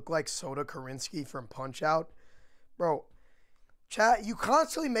 You look like Soda Karinsky from Punch-Out. Bro, chat, you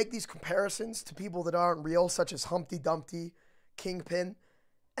constantly make these comparisons to people that aren't real, such as Humpty Dumpty, Kingpin.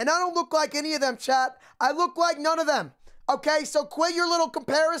 And I don't look like any of them, chat. I look like none of them. Okay, so quit your little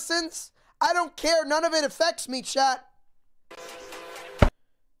comparisons. I don't care. None of it affects me, chat.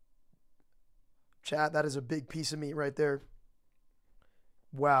 Chat, that is a big piece of meat right there.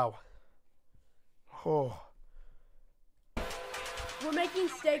 Wow. Oh. We're making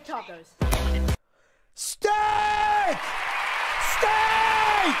steak tacos. Steak!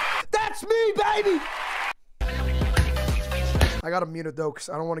 Steak! That's me, baby! I gotta mute it though, because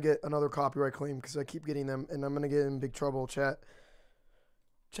I don't want to get another copyright claim, because I keep getting them, and I'm gonna get in big trouble, chat.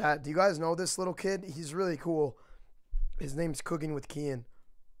 Chat, do you guys know this little kid? He's really cool. His name's Cooking with Kian.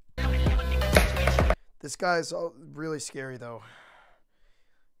 This guy's really scary, though.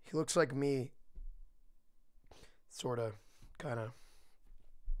 He looks like me. Sorta. Kinda.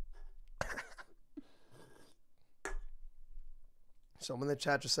 Someone in the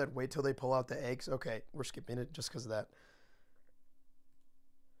chat just said, wait till they pull out the eggs. Okay, we're skipping it just because of that.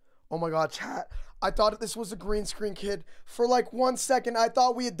 Oh my God, chat. I thought this was a green screen kid. For like 1 second, I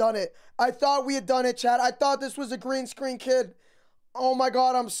thought we had done it. I thought we had done it, chat. I thought this was a green screen kid. Oh my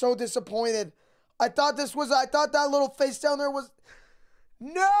God, I'm so disappointed. I thought that little face down there was...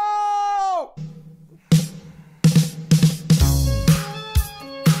 No!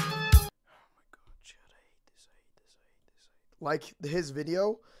 Like his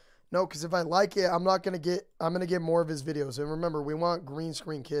video? No, because if I like it, I'm gonna get more of his videos. And remember, we want green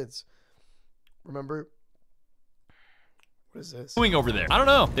screen kids. Remember? What is this? Doing over there? I don't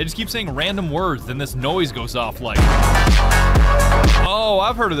know. They just keep saying random words, then this noise goes off like... Oh,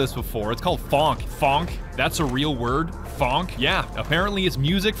 I've heard of this before. It's called fonk. Fonk? That's a real word? Fonk? Yeah, apparently it's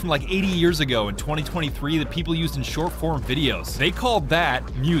music from like 80 years ago in 2023 that people used in short form videos. They called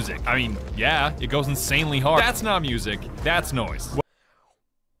that music. I mean, yeah, it goes insanely hard. That's not music, that's noise.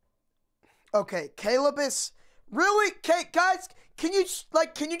 Okay, Caleb is... Really? Okay, guys, can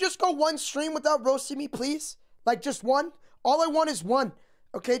you just go one stream without roasting me, please? Like, just one? All I want is one.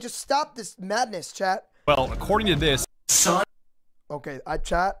 Okay, just stop this madness, chat. Well, according to this... Son... Okay,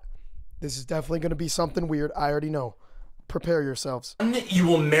 chat, this is definitely going to be something weird. I already know. Prepare yourselves. You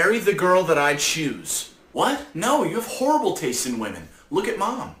will marry the girl that I choose. What? No, you have horrible taste in women. Look at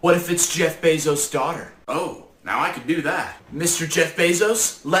Mom. What if it's Jeff Bezos' daughter? Oh, now I could do that. Mr. Jeff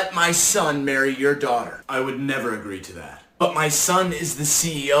Bezos, let my son marry your daughter. I would never agree to that. But my son is the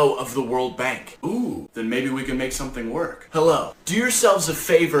CEO of the World Bank. Ooh, then maybe we can make something work. Hello, do yourselves a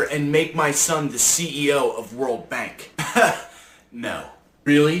favor and make my son the CEO of World Bank. No.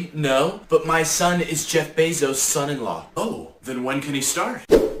 Really? No? But my son is Jeff Bezos' son-in-law. Oh, then when can he start?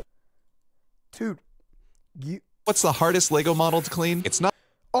 Dude, What's the hardest Lego model to clean? It's not.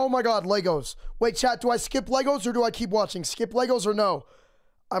 Oh my God, Legos. Wait, chat, do I skip Legos or do I keep watching? Skip Legos or no?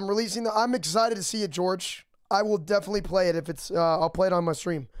 I'm excited to see it, George. I will definitely play it if it's, I'll play it on my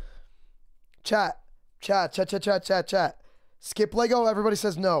stream. Chat. Skip Lego, everybody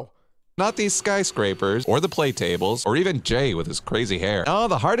says no. Not these skyscrapers, or the play tables, or even Jay with his crazy hair. No,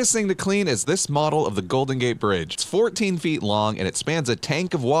 the hardest thing to clean is this model of the Golden Gate Bridge. It's 14 feet long, and it spans a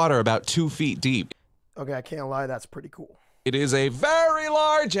tank of water about 2 feet deep. Okay, I can't lie, that's pretty cool. It is a very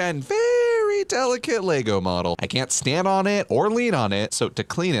large and very delicate Lego model. I can't stand on it or lean on it, so to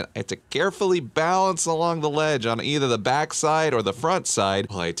clean it, I have to carefully balance along the ledge on either the back side or the front side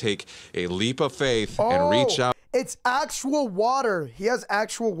while I take a leap of faith and reach out. It's actual water. He has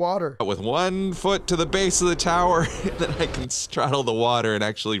actual water. With 1 foot to the base of the tower, then I can straddle the water and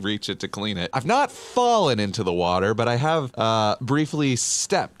actually reach it to clean it. I've not fallen into the water, but I have briefly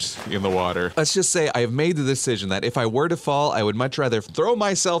stepped in the water. Let's just say I have made the decision that if I were to fall, I would much rather throw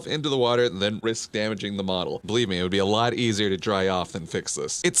myself into the water than risk damaging the model. Believe me, it would be a lot easier to dry off than fix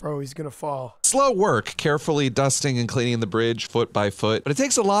this. It's Bro, he's gonna fall. Slow work, carefully dusting and cleaning the bridge foot by foot, but it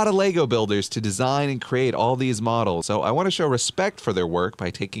takes a lot of Lego builders to design and create all these models, so I want to show respect for their work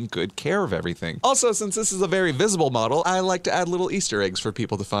by taking good care of everything. Also, since this is a very visible model, I like to add little Easter eggs for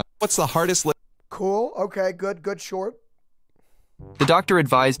people to find. What's the hardest Cool, okay, good short. The doctor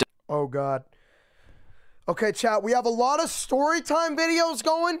advised. Oh God. Okay, chat, we have a lot of story time videos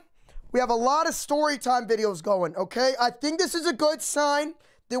going. Okay? I think this is a good sign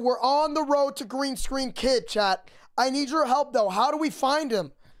that we're on the road to Green Screen Kid, chat. I need your help, though. How do we find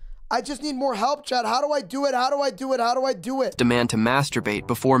him? I just need more help, chat. How do I do it? Demand to masturbate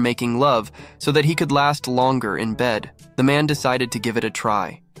before making love so that he could last longer in bed. The man decided to give it a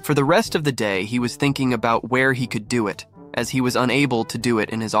try. For the rest of the day, he was thinking about where he could do it, as he was unable to do it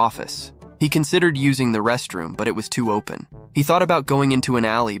in his office. He considered using the restroom, but it was too open. He thought about going into an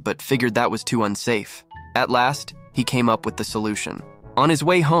alley, but figured that was too unsafe. At last, he came up with the solution. On his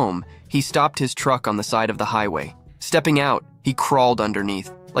way home, he stopped his truck on the side of the highway. Stepping out, he crawled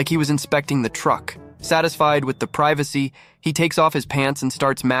underneath, like he was inspecting the truck. Satisfied with the privacy, he takes off his pants and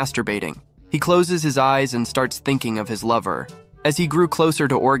starts masturbating. He closes his eyes and starts thinking of his lover. As he grew closer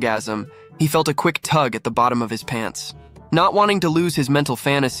to orgasm, he felt a quick tug at the bottom of his pants. Not wanting to lose his mental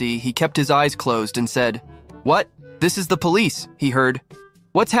fantasy, he kept his eyes closed and said, "What? This is the police," he heard.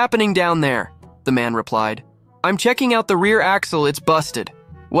 "What's happening down there?" the man replied. "I'm checking out the rear axle, it's busted."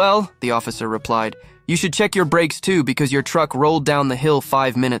 "Well," the officer replied, "you should check your brakes too because your truck rolled down the hill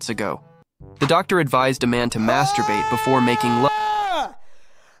 5 minutes ago." The doctor advised a man to masturbate before making love.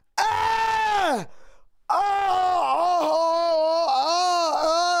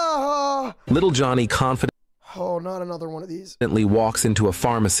 Little Johnny confidently Oh, not another one of these. walks into a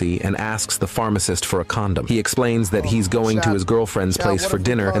pharmacy and asks the pharmacist for a condom. He explains that he's going to his girlfriend's place for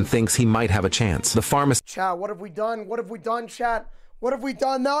dinner and thinks he might have a chance. The pharmacist Chat, what have we done? Chat? What have we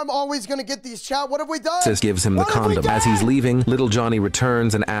done? Now I'm always gonna get these, chat. What have we done? gives him the condom. As he's leaving, Little Johnny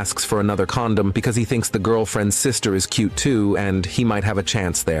returns and asks for another condom because he thinks the girlfriend's sister is cute too and he might have a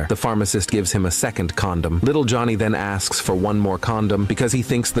chance there. The pharmacist gives him a second condom. Little Johnny then asks for one more condom because he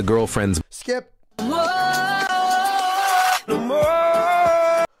thinks the girlfriend's Skip. Oh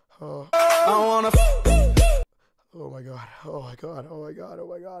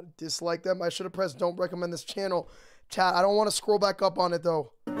my god. Dislike them. I should have pressed don't recommend this channel. Chat, I don't want to scroll back up on it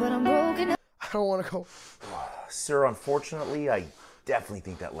though. But I'm broken. I don't want to go. Sir, unfortunately, I definitely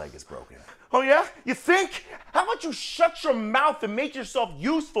think that leg is broken. Oh yeah? You think? How about you shut your mouth and make yourself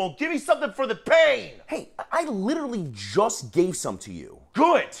useful? Give me something for the pain. Hey, I literally just gave some to you.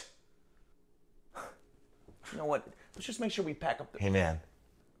 Good. You know what? Let's just make sure we pack up the... Hey man,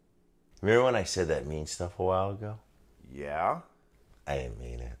 remember when I said that mean stuff a while ago? Yeah? I didn't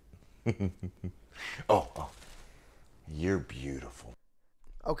mean it. Oh, you're beautiful.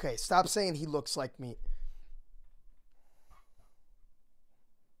 Okay, stop saying he looks like me.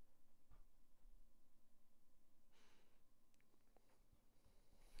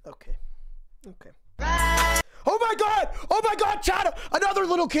 Okay. Oh my my God! Oh my God, chat! Another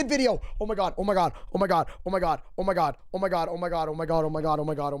little kid video. Oh my God! Oh my God! Oh my God! Oh my God! Oh my God! Oh my God! Oh my God! Oh my God! Oh my God! Oh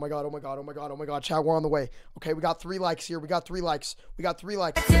my God! Oh my God! Oh my God! Oh my God! Oh my God! Chat, we're on the way. Okay, we got 3 likes here. We got 3 likes. We got 3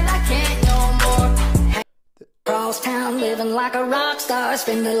 likes. Cross town, living like a rock star,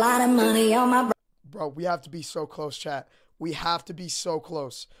 spend a lot of money on my bro. We have to be so close, chat. We have to be so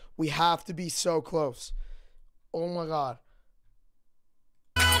close. We have to be so close. Oh my God.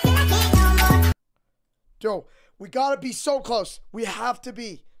 Yo, we gotta be so close. We have to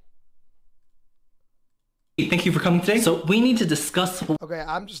be. Thank you for coming today. So we need to discuss. Okay,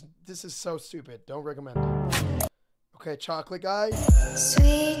 this is so stupid. Don't recommend. Okay, chocolate guy.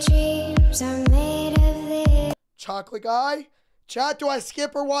 Sweet dreams are made of this. Chocolate guy. Chat, do I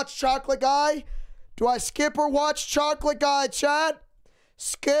skip or watch chocolate guy? Do I skip or watch chocolate guy, chat?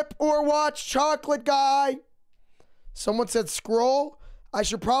 Skip or watch chocolate guy. Someone said scroll. I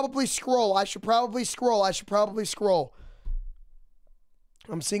should probably scroll. I should probably scroll. I should probably scroll.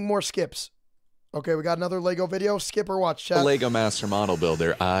 I'm seeing more skips. Okay, we got another Lego video. Skip or watch, chat. Lego Master Model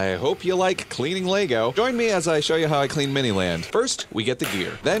Builder. I hope you like cleaning Lego. Join me as I show you how I clean Miniland. First, we get the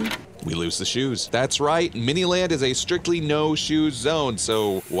gear. Then, we lose the shoes. That's right, Miniland is a strictly no shoes zone,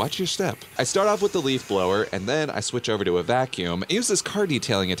 so watch your step. I start off with the leaf blower, and then I switch over to a vacuum. I use this car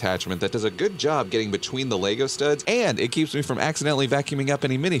detailing attachment that does a good job getting between the Lego studs, and it keeps me from accidentally vacuuming up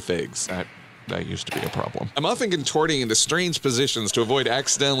any minifigs. That used to be a problem. I'm often contorting into strange positions to avoid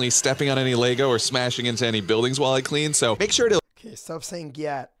accidentally stepping on any Lego or smashing into any buildings while I clean, so make sure to Okay, stop saying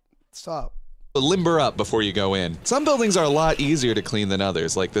get. Stop. limber up before you go in. Some buildings are a lot easier to clean than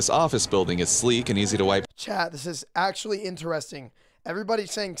others, like this office building is sleek and easy to wipe Chat, this is actually interesting.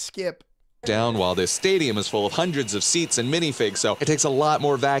 Everybody's saying skip. down, while this stadium is full of hundreds of seats and minifigs, so it takes a lot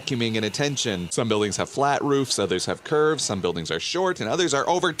more vacuuming and attention. Some buildings have flat roofs, others have curves, some buildings are short, and others are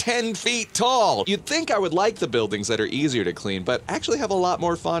over 10 feet tall. You'd think I would like the buildings that are easier to clean, but actually have a lot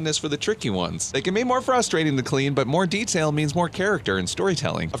more fondness for the tricky ones. They can be more frustrating to clean, but more detail means more character and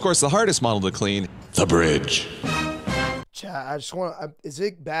storytelling. Of course, the hardest model to clean, the bridge. Chat, I just want to, is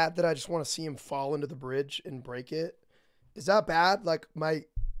it bad that I just want to see him fall into the bridge and break it? Is that bad? Like, my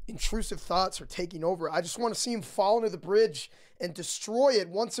intrusive thoughts are taking over. I just want to see him fall into the bridge and destroy it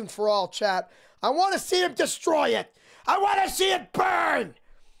once and for all, chat. I want to see him destroy it. I want to see it burn.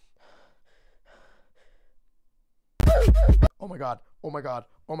 Oh my God. Oh my God.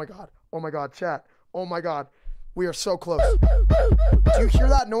 Oh my God. Oh my God, chat. Oh my God. We are so close. Do you hear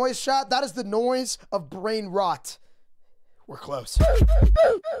that noise, chat? That is the noise of brain rot. We're close.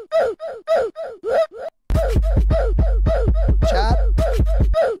 Chat.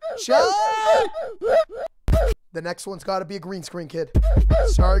 Chat. The next one's got to be a green screen, kid.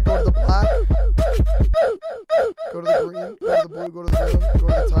 Sorry, go to the black. Go to the green. Go to the blue. Go to the green. Go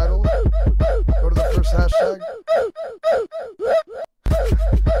to the title. Go to the first hashtag.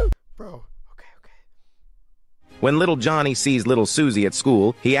 Bro. When little Johnny sees little Susie at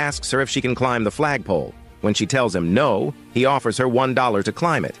school, he asks her if she can climb the flagpole. When she tells him no, he offers her $1 to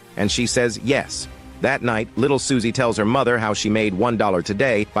climb it, and she says yes. That night, little Susie tells her mother how she made $1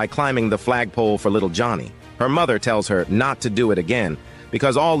 today by climbing the flagpole for little Johnny. Her mother tells her not to do it again,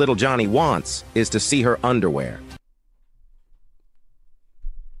 because all little Johnny wants is to see her underwear.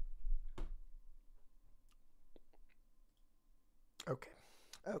 Okay.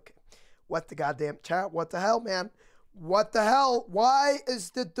 What the goddamn chat? What the hell, man? What the hell? Why is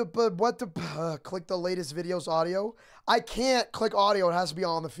click the latest videos audio? I can't click audio. It has to be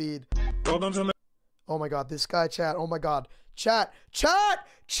on the feed. Oh my God, this guy, chat. Oh my God. Chat.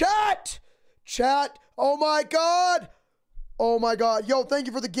 Oh my God. Oh my God. Yo, thank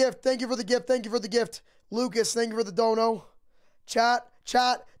you for the gift. Thank you for the gift. Lucas, thank you for the dono. Chat.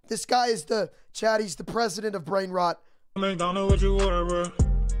 This guy is he's the president of Brain Rot. McDonald's, what you order, bro?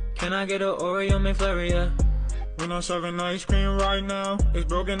 Can I get an Oreo McFlurry? We're not serving ice cream right now. It's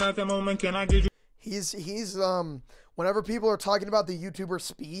broken at the moment. Can I get you? He's whenever people are talking about the YouTuber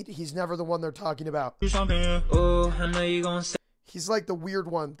Speed, he's never the one they're talking about. Oh, I know you gonna say. He's like the weird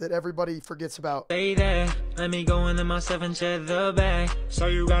one that everybody forgets about. Say that. Let me go into my 7 cheddar bag. So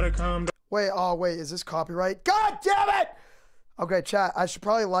you gotta come. Wait, is this copyright? God damn it! Okay, chat, I should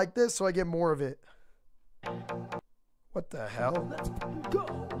probably like this so I get more of it. What the hell? Let's go.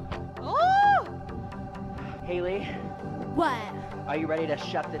 Oh! Haley? What? Are you ready to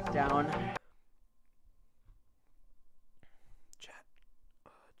shut this down?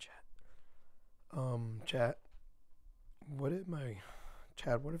 Chat. What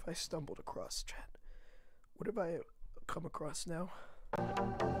have I stumbled across, chat? What have I come across now?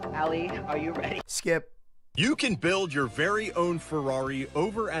 Allie, are you ready? Skip. You can build your very own Ferrari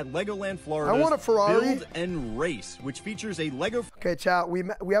over at Legoland Florida. I want a Ferrari. Build and Race, which features a Lego. Okay, chat, we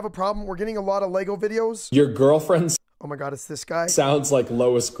have a problem. We're getting a lot of Lego videos. Your girlfriend. Oh my God, it's this guy. Sounds like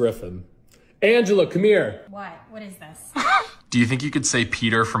Lois Griffin. Angela, come here. What? What is this? Do you think you could say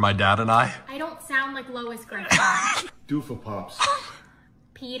Peter for my dad and I? I don't sound like Lois Griffin. Do for pops.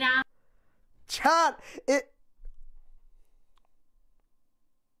 Peter. Chat, it.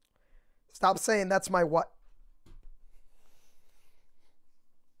 Stop saying that's my what.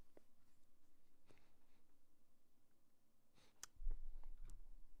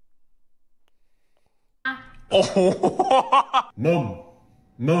 Oh. Mum,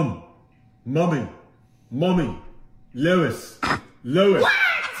 Mummy, Lois.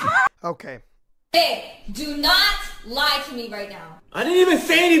 Okay. Hey, do not lie to me right now. I didn't even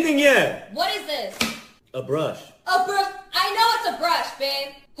say anything yet. What is this? A brush. A brush? I know it's a brush,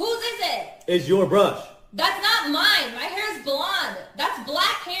 babe. Whose is it? It's your brush. That's not mine. My hair is blonde. That's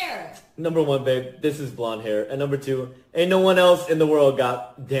black hair. Number one, babe, this is blonde hair. And number two, ain't no one else in the world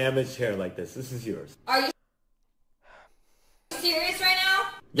got damaged hair like this. This is yours. Are you serious right now?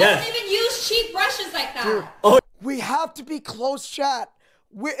 Yes. I don't even use cheap brushes like that. Dude, oh. We have to be close, chat.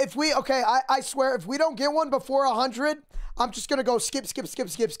 I swear, if we don't get one before 100, I'm just gonna go skip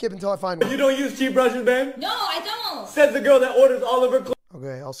until I find one. You don't use cheap brushes, babe? No, I don't. Says the girl that orders all of her clothes.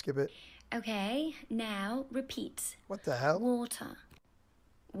 Okay, I'll skip it. Okay, now repeat. What the hell?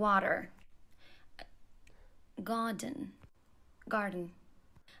 Water. Garden.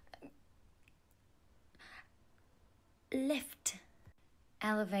 Lift.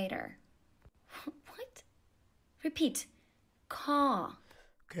 Elevator. What? Repeat. Car.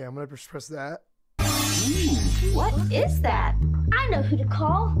 Okay, I'm gonna just press that. What is that? I know who to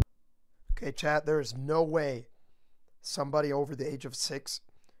call. Okay, chat, there is no way somebody over the age of 6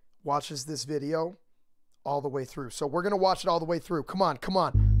 watches this video all the way through. So we're gonna watch it all the way through. Come on.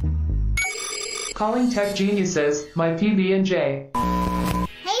 Calling Tech Geniuses, my PB&J.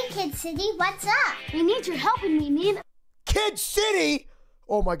 Hey, Kid City, what's up? We need your help and we need Kid City?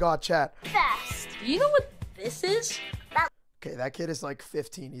 Oh my God, chat. fast. You know what this is? Okay, that kid is like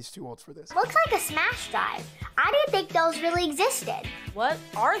 15. He's too old for this. Looks like a smash drive. I didn't think those really existed. What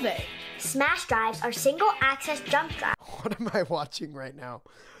are they? Smash drives are single-access jump drives. What am I watching right now?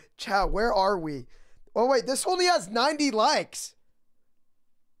 Chat, where are we? Oh, wait, this only has 90 likes.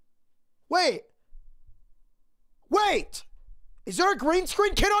 Wait. Is there a green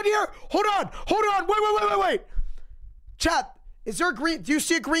screen kid on here? Hold on. Wait. Chat, is there a green? Do you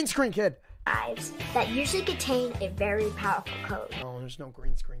see a green screen kid? Drives that usually contain a very powerful code. Oh, there's no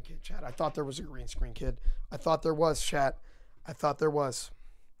green screen kid, chat. I thought there was a green screen kid. I thought there was, chat. I thought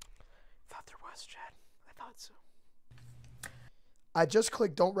so. I just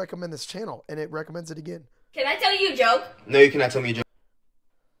clicked don't recommend this channel, and it recommends it again. Can I tell you a joke? No, you cannot tell me a joke.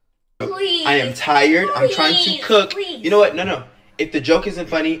 Please. I am tired. I'm trying to cook. Please. You know what? No. If the joke isn't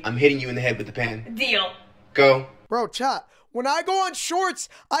funny, I'm hitting you in the head with the pan. Deal. Go. Bro, chat. When I go on Shorts,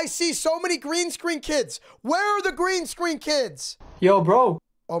 I see so many green screen kids. Where are the green screen kids? Yo, bro.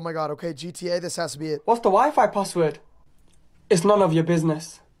 Oh my God, okay, GTA, this has to be it. What's the Wi-Fi password? It's none of your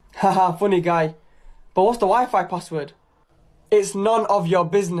business. Haha, funny guy. But what's the Wi-Fi password? It's none of your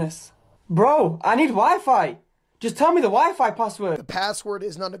business. Bro, I need Wi-Fi. Just tell me the Wi-Fi password. The password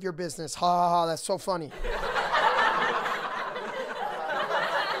is none of your business. Ha ha ha, that's so funny.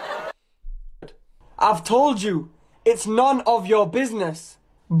 I've told you. It's none of your business.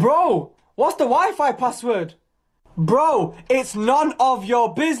 Bro, what's the Wi-Fi password? Bro, it's none of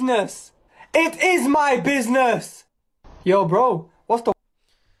your business. It is my business. Yo, bro, what's the...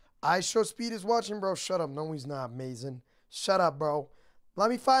 iShowSpeed is watching, bro. Shut up. No, he's not. Amazing. Shut up, bro. Let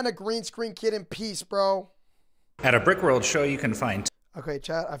me find a green screen kid in peace, bro. At a Brickworld show, you can find... Okay,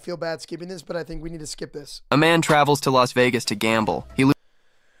 chat, I feel bad skipping this, but I think we need to skip this. A man travels to Las Vegas to gamble.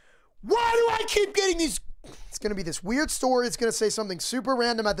 Why do I keep getting these... It's going to be this weird story. It's going to say something super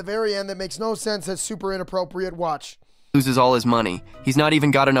random at the very end that makes no sense. That's super inappropriate. Watch. Loses all his money. He's not even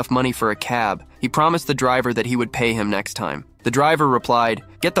got enough money for a cab. He promised the driver that he would pay him next time. The driver replied,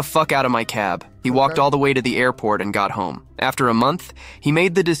 "Get the fuck out of my cab." He walked all the way to the airport and got home. After a month, he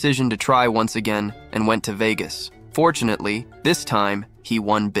made the decision to try once again and went to Vegas. Fortunately, this time, he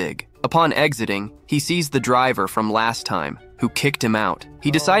won big. Upon exiting, he sees the driver from last time, who kicked him out.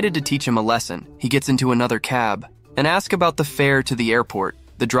 He decided to teach him a lesson. He gets into another cab and asks about the fare to the airport.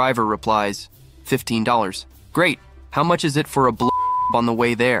 The driver replies, $15. Great. How much is it for a on the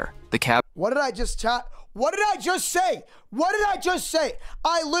way there? The cab... What did I just chat? What did I just say? What did I just say?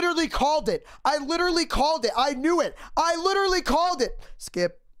 I literally called it. I knew it. I literally called it.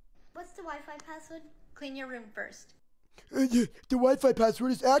 Skip. What's the Wi-Fi password? Clean your room first. The Wi-Fi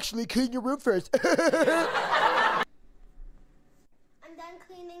password is actually clean your room first. I'm done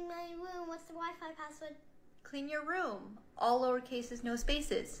cleaning my room. What's the Wi-Fi password? Clean your room. All lowercases, no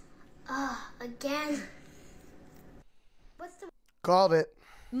spaces. Again. What's the... Called it.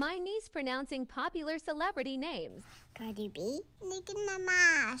 My niece pronouncing popular celebrity names. Cardi B, Nicki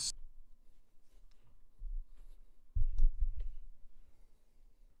Minaj.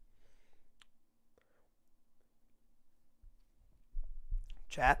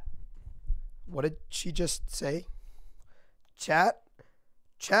 Chat. What did she just say? Chat.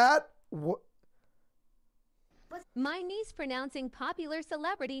 Chat. What? My niece pronouncing popular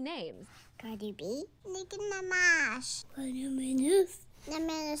celebrity names. Cardi B, Nicki Minaj. What do you mean this? I'm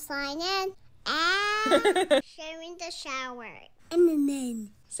gonna sign in and sharing the shower. And then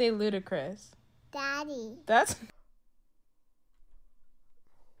Say Ludacris. Daddy. That's...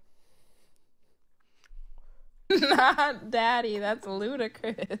 Not Daddy, that's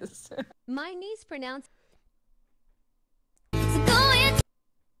Ludacris. My niece pronouncing...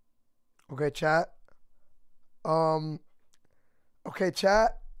 Okay, chat. Okay,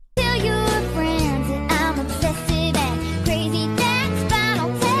 chat. Tell your friends that I'm obsessive and crazy. That's but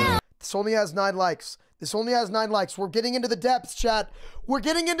I'll tell. This only has 9 likes. This only has 9 likes. We're getting into the depths, chat. We're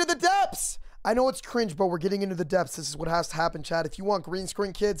getting into the depths. I know it's cringe, but we're getting into the depths. This is what has to happen, chat. If you want green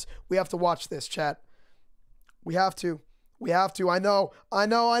screen kids, we have to watch this, chat. We have to. We have to. I know.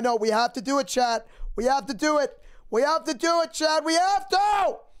 We have to do it, chat. We have to do it. We have to do it, chat. We have to.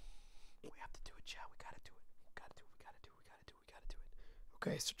 We have to do it, chat. We gotta do it. We gotta do it.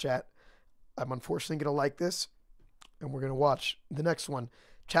 Okay, so chat, I'm unfortunately gonna like this, and we're gonna watch the next one.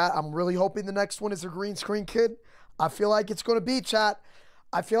 Chat, I'm really hoping the next one is a green screen kid. I feel like it's gonna be, chat.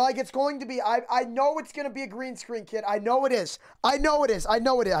 I feel like it's going to be. I know it's going to be a green screen kid. I know it is. I know it is. I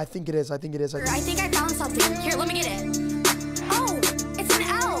know it is. I think it is. I think it is. I think I found something. Here, let me get it. Oh, it's an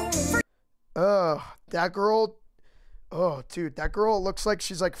L. That girl. Oh, dude, that girl looks like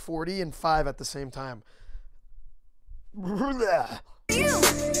she's like 40 and 5 at the same time. Here,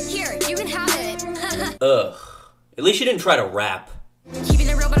 you can have it. Ugh. At least you didn't try to rap. Keeping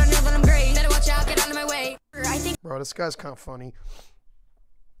it real, but I know that I'm great. Better watch out, get out of my way. I think. Bro, this guy's kind of funny.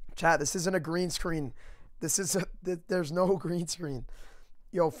 Chat, this isn't a green screen. There's no green screen.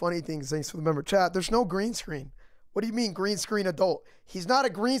 Yo, funny things. Thanks for the member. Chat, there's no green screen. What do you mean green screen adult? He's not a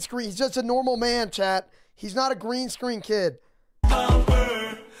green screen. He's just a normal man, chat. He's not a green screen kid.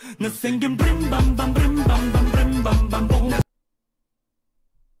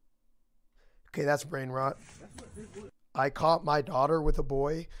 Okay, that's brain rot. I caught my daughter with a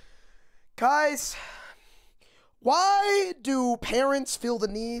boy. Guys, why do parents feel the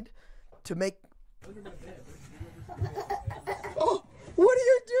need to make... Oh, what are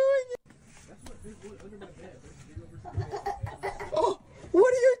you doing? Oh,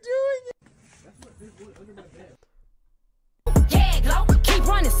 what are you doing?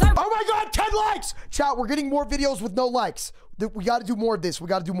 Oh my God, 10 likes! Chat, we're getting more videos with no likes. We got to do more of this. We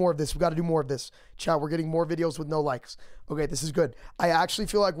got to do more of this. We got to do more of this. Chat, we're getting more videos with no likes. Okay, this is good. I actually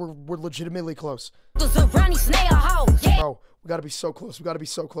feel like we're legitimately close. Bro, we got to be so close. We got to be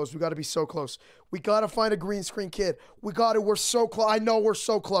so close. We got to be so close. We got to find a green screen kid. We got to. We're so close. I know we're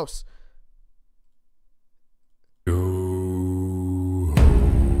so close.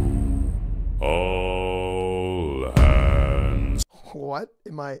 All hands. What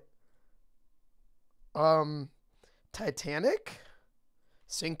am I? Titanic?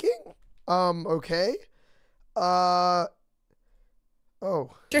 Sinking? Okay. Oh.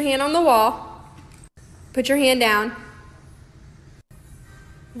 Put your hand on the wall. Put your hand down.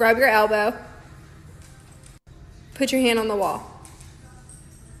 Rub your elbow. Put your hand on the wall.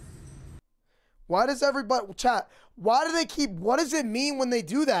 Why does everybody, chat, why do they keep, what does it mean when they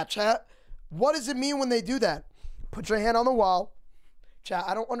do that, chat? What does it mean when they do that? Put your hand on the wall. Chat,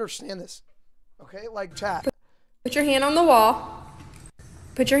 I don't understand this. Okay, like, chat. Put your hand on the wall.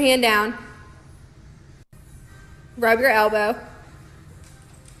 Put your hand down. Rub your elbow.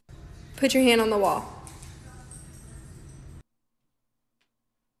 Put your hand on the wall.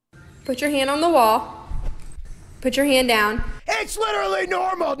 Put your hand on the wall. Put your hand down. It's literally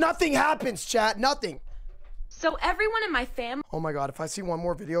normal. Nothing happens, chat. Nothing. So everyone in my family... Oh my God, if I see one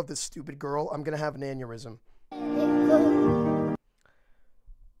more video of this stupid girl, I'm going to have an aneurysm.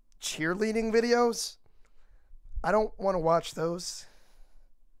 Cheerleading videos? I don't want to watch those.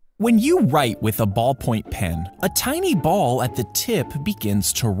 When you write with a ballpoint pen, a tiny ball at the tip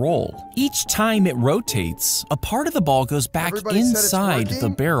begins to roll. Each time it rotates, a part of the ball goes back inside the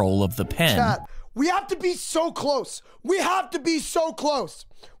barrel of the pen. Chat, We have to be so close. We have to be so close.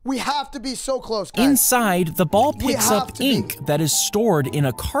 We have to be so close, guys. Inside, the ball picks up ink that is stored in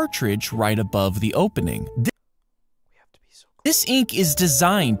a cartridge right above the opening. This ink is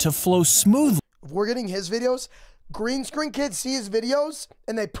designed to flow smoothly. If we're getting his videos, green screen kids see his videos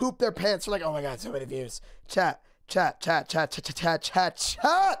and they poop their pants. They're like, oh my God, so many views. Chat. Oh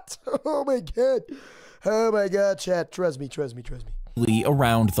my God. Oh my God, chat. Trust me.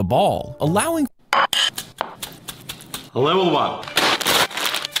 Around the ball, allowing Level 1.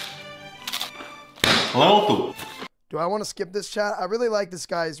 Level 2. Do I want to skip this chat? I really like this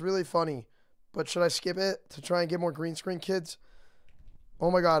guy. He's really funny. But should I skip it to try and get more green screen kids?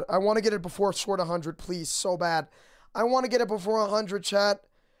 Oh my God. I want to get it before Sword 100, please. So bad. I want to get it before 100, chat.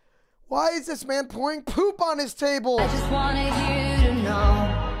 Why is this man pouring poop on his table? I just want you to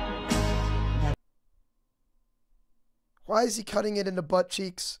know. Why is he cutting it into butt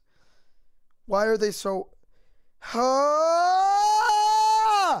cheeks? Why are they so...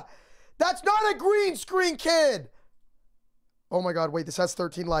 That's not a green screen kid! Oh my God, wait, this has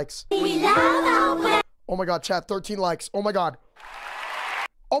 13 likes. Oh my God, chat, 13 likes. Oh my God.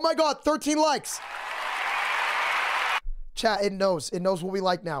 Oh my God, 13 likes. Chat, it knows. It knows what we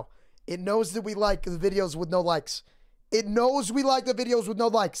like now. It knows that we like the videos with no likes. It knows we like the videos with no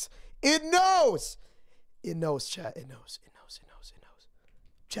likes. It knows. It knows, chat. It knows. It knows. It knows. It knows.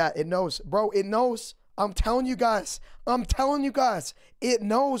 Chat, it knows. Bro, it knows. I'm telling you guys. I'm telling you guys. It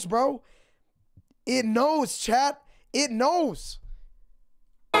knows, bro. It knows, chat. It knows.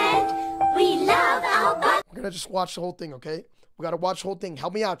 We love our butt. We're gonna just watch the whole thing, okay? We gotta watch the whole thing.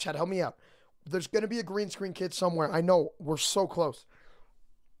 Help me out, chat. Help me out. There's gonna be a green screen kid somewhere. I know. We're so close.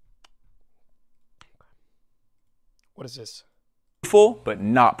 What is this? Full, but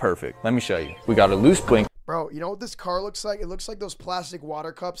not perfect. Let me show you. We got a loose blink. Bro, you know what this car looks like? It looks like those plastic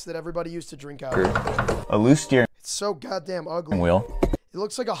water cups that everybody used to drink out of. A loose steering It's so goddamn ugly. wheel. It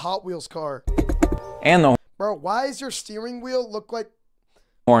looks like a Hot Wheels car. And the Bro, why does your steering wheel look like...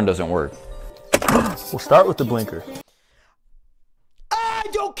 horn doesn't work. We'll start with the blinker. I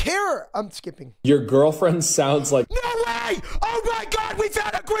don't care! I'm skipping. Your girlfriend sounds like... No way! Oh my God, we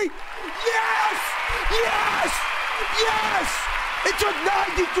found a green... Yes! Yes! Yes! It took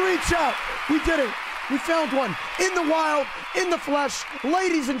 93 shots. We did it. We found one in the wild, in the flesh.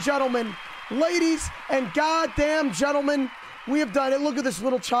 Ladies and gentlemen, ladies and goddamn gentlemen, we have done it. Look at this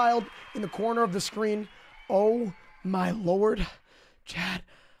little child in the corner of the screen. Oh my Lord. Chad.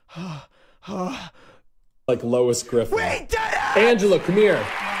 like Lois Griffin. We did it! Angela, come here.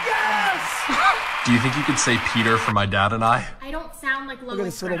 Yes! Do you think you could say Peter for my dad and I? I don't sound like Lois. Look at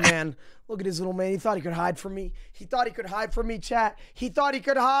this little man. Look at his little man. He thought he could hide from me. He thought he could hide from me, chat. He thought he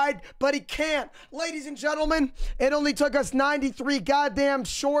could hide, but he can't. Ladies and gentlemen, it only took us 93 goddamn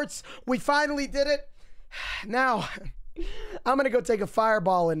shorts. We finally did it. Now, I'm going to go take a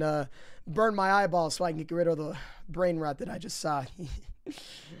fireball and burn my eyeballs so I can get rid of the brain rot that I just saw.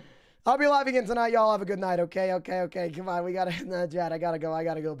 I'll be live again tonight. Y'all have a good night, okay? Okay. Come on, we got to, Chad, I got to go. I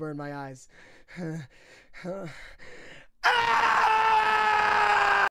got to go burn my eyes. Ah!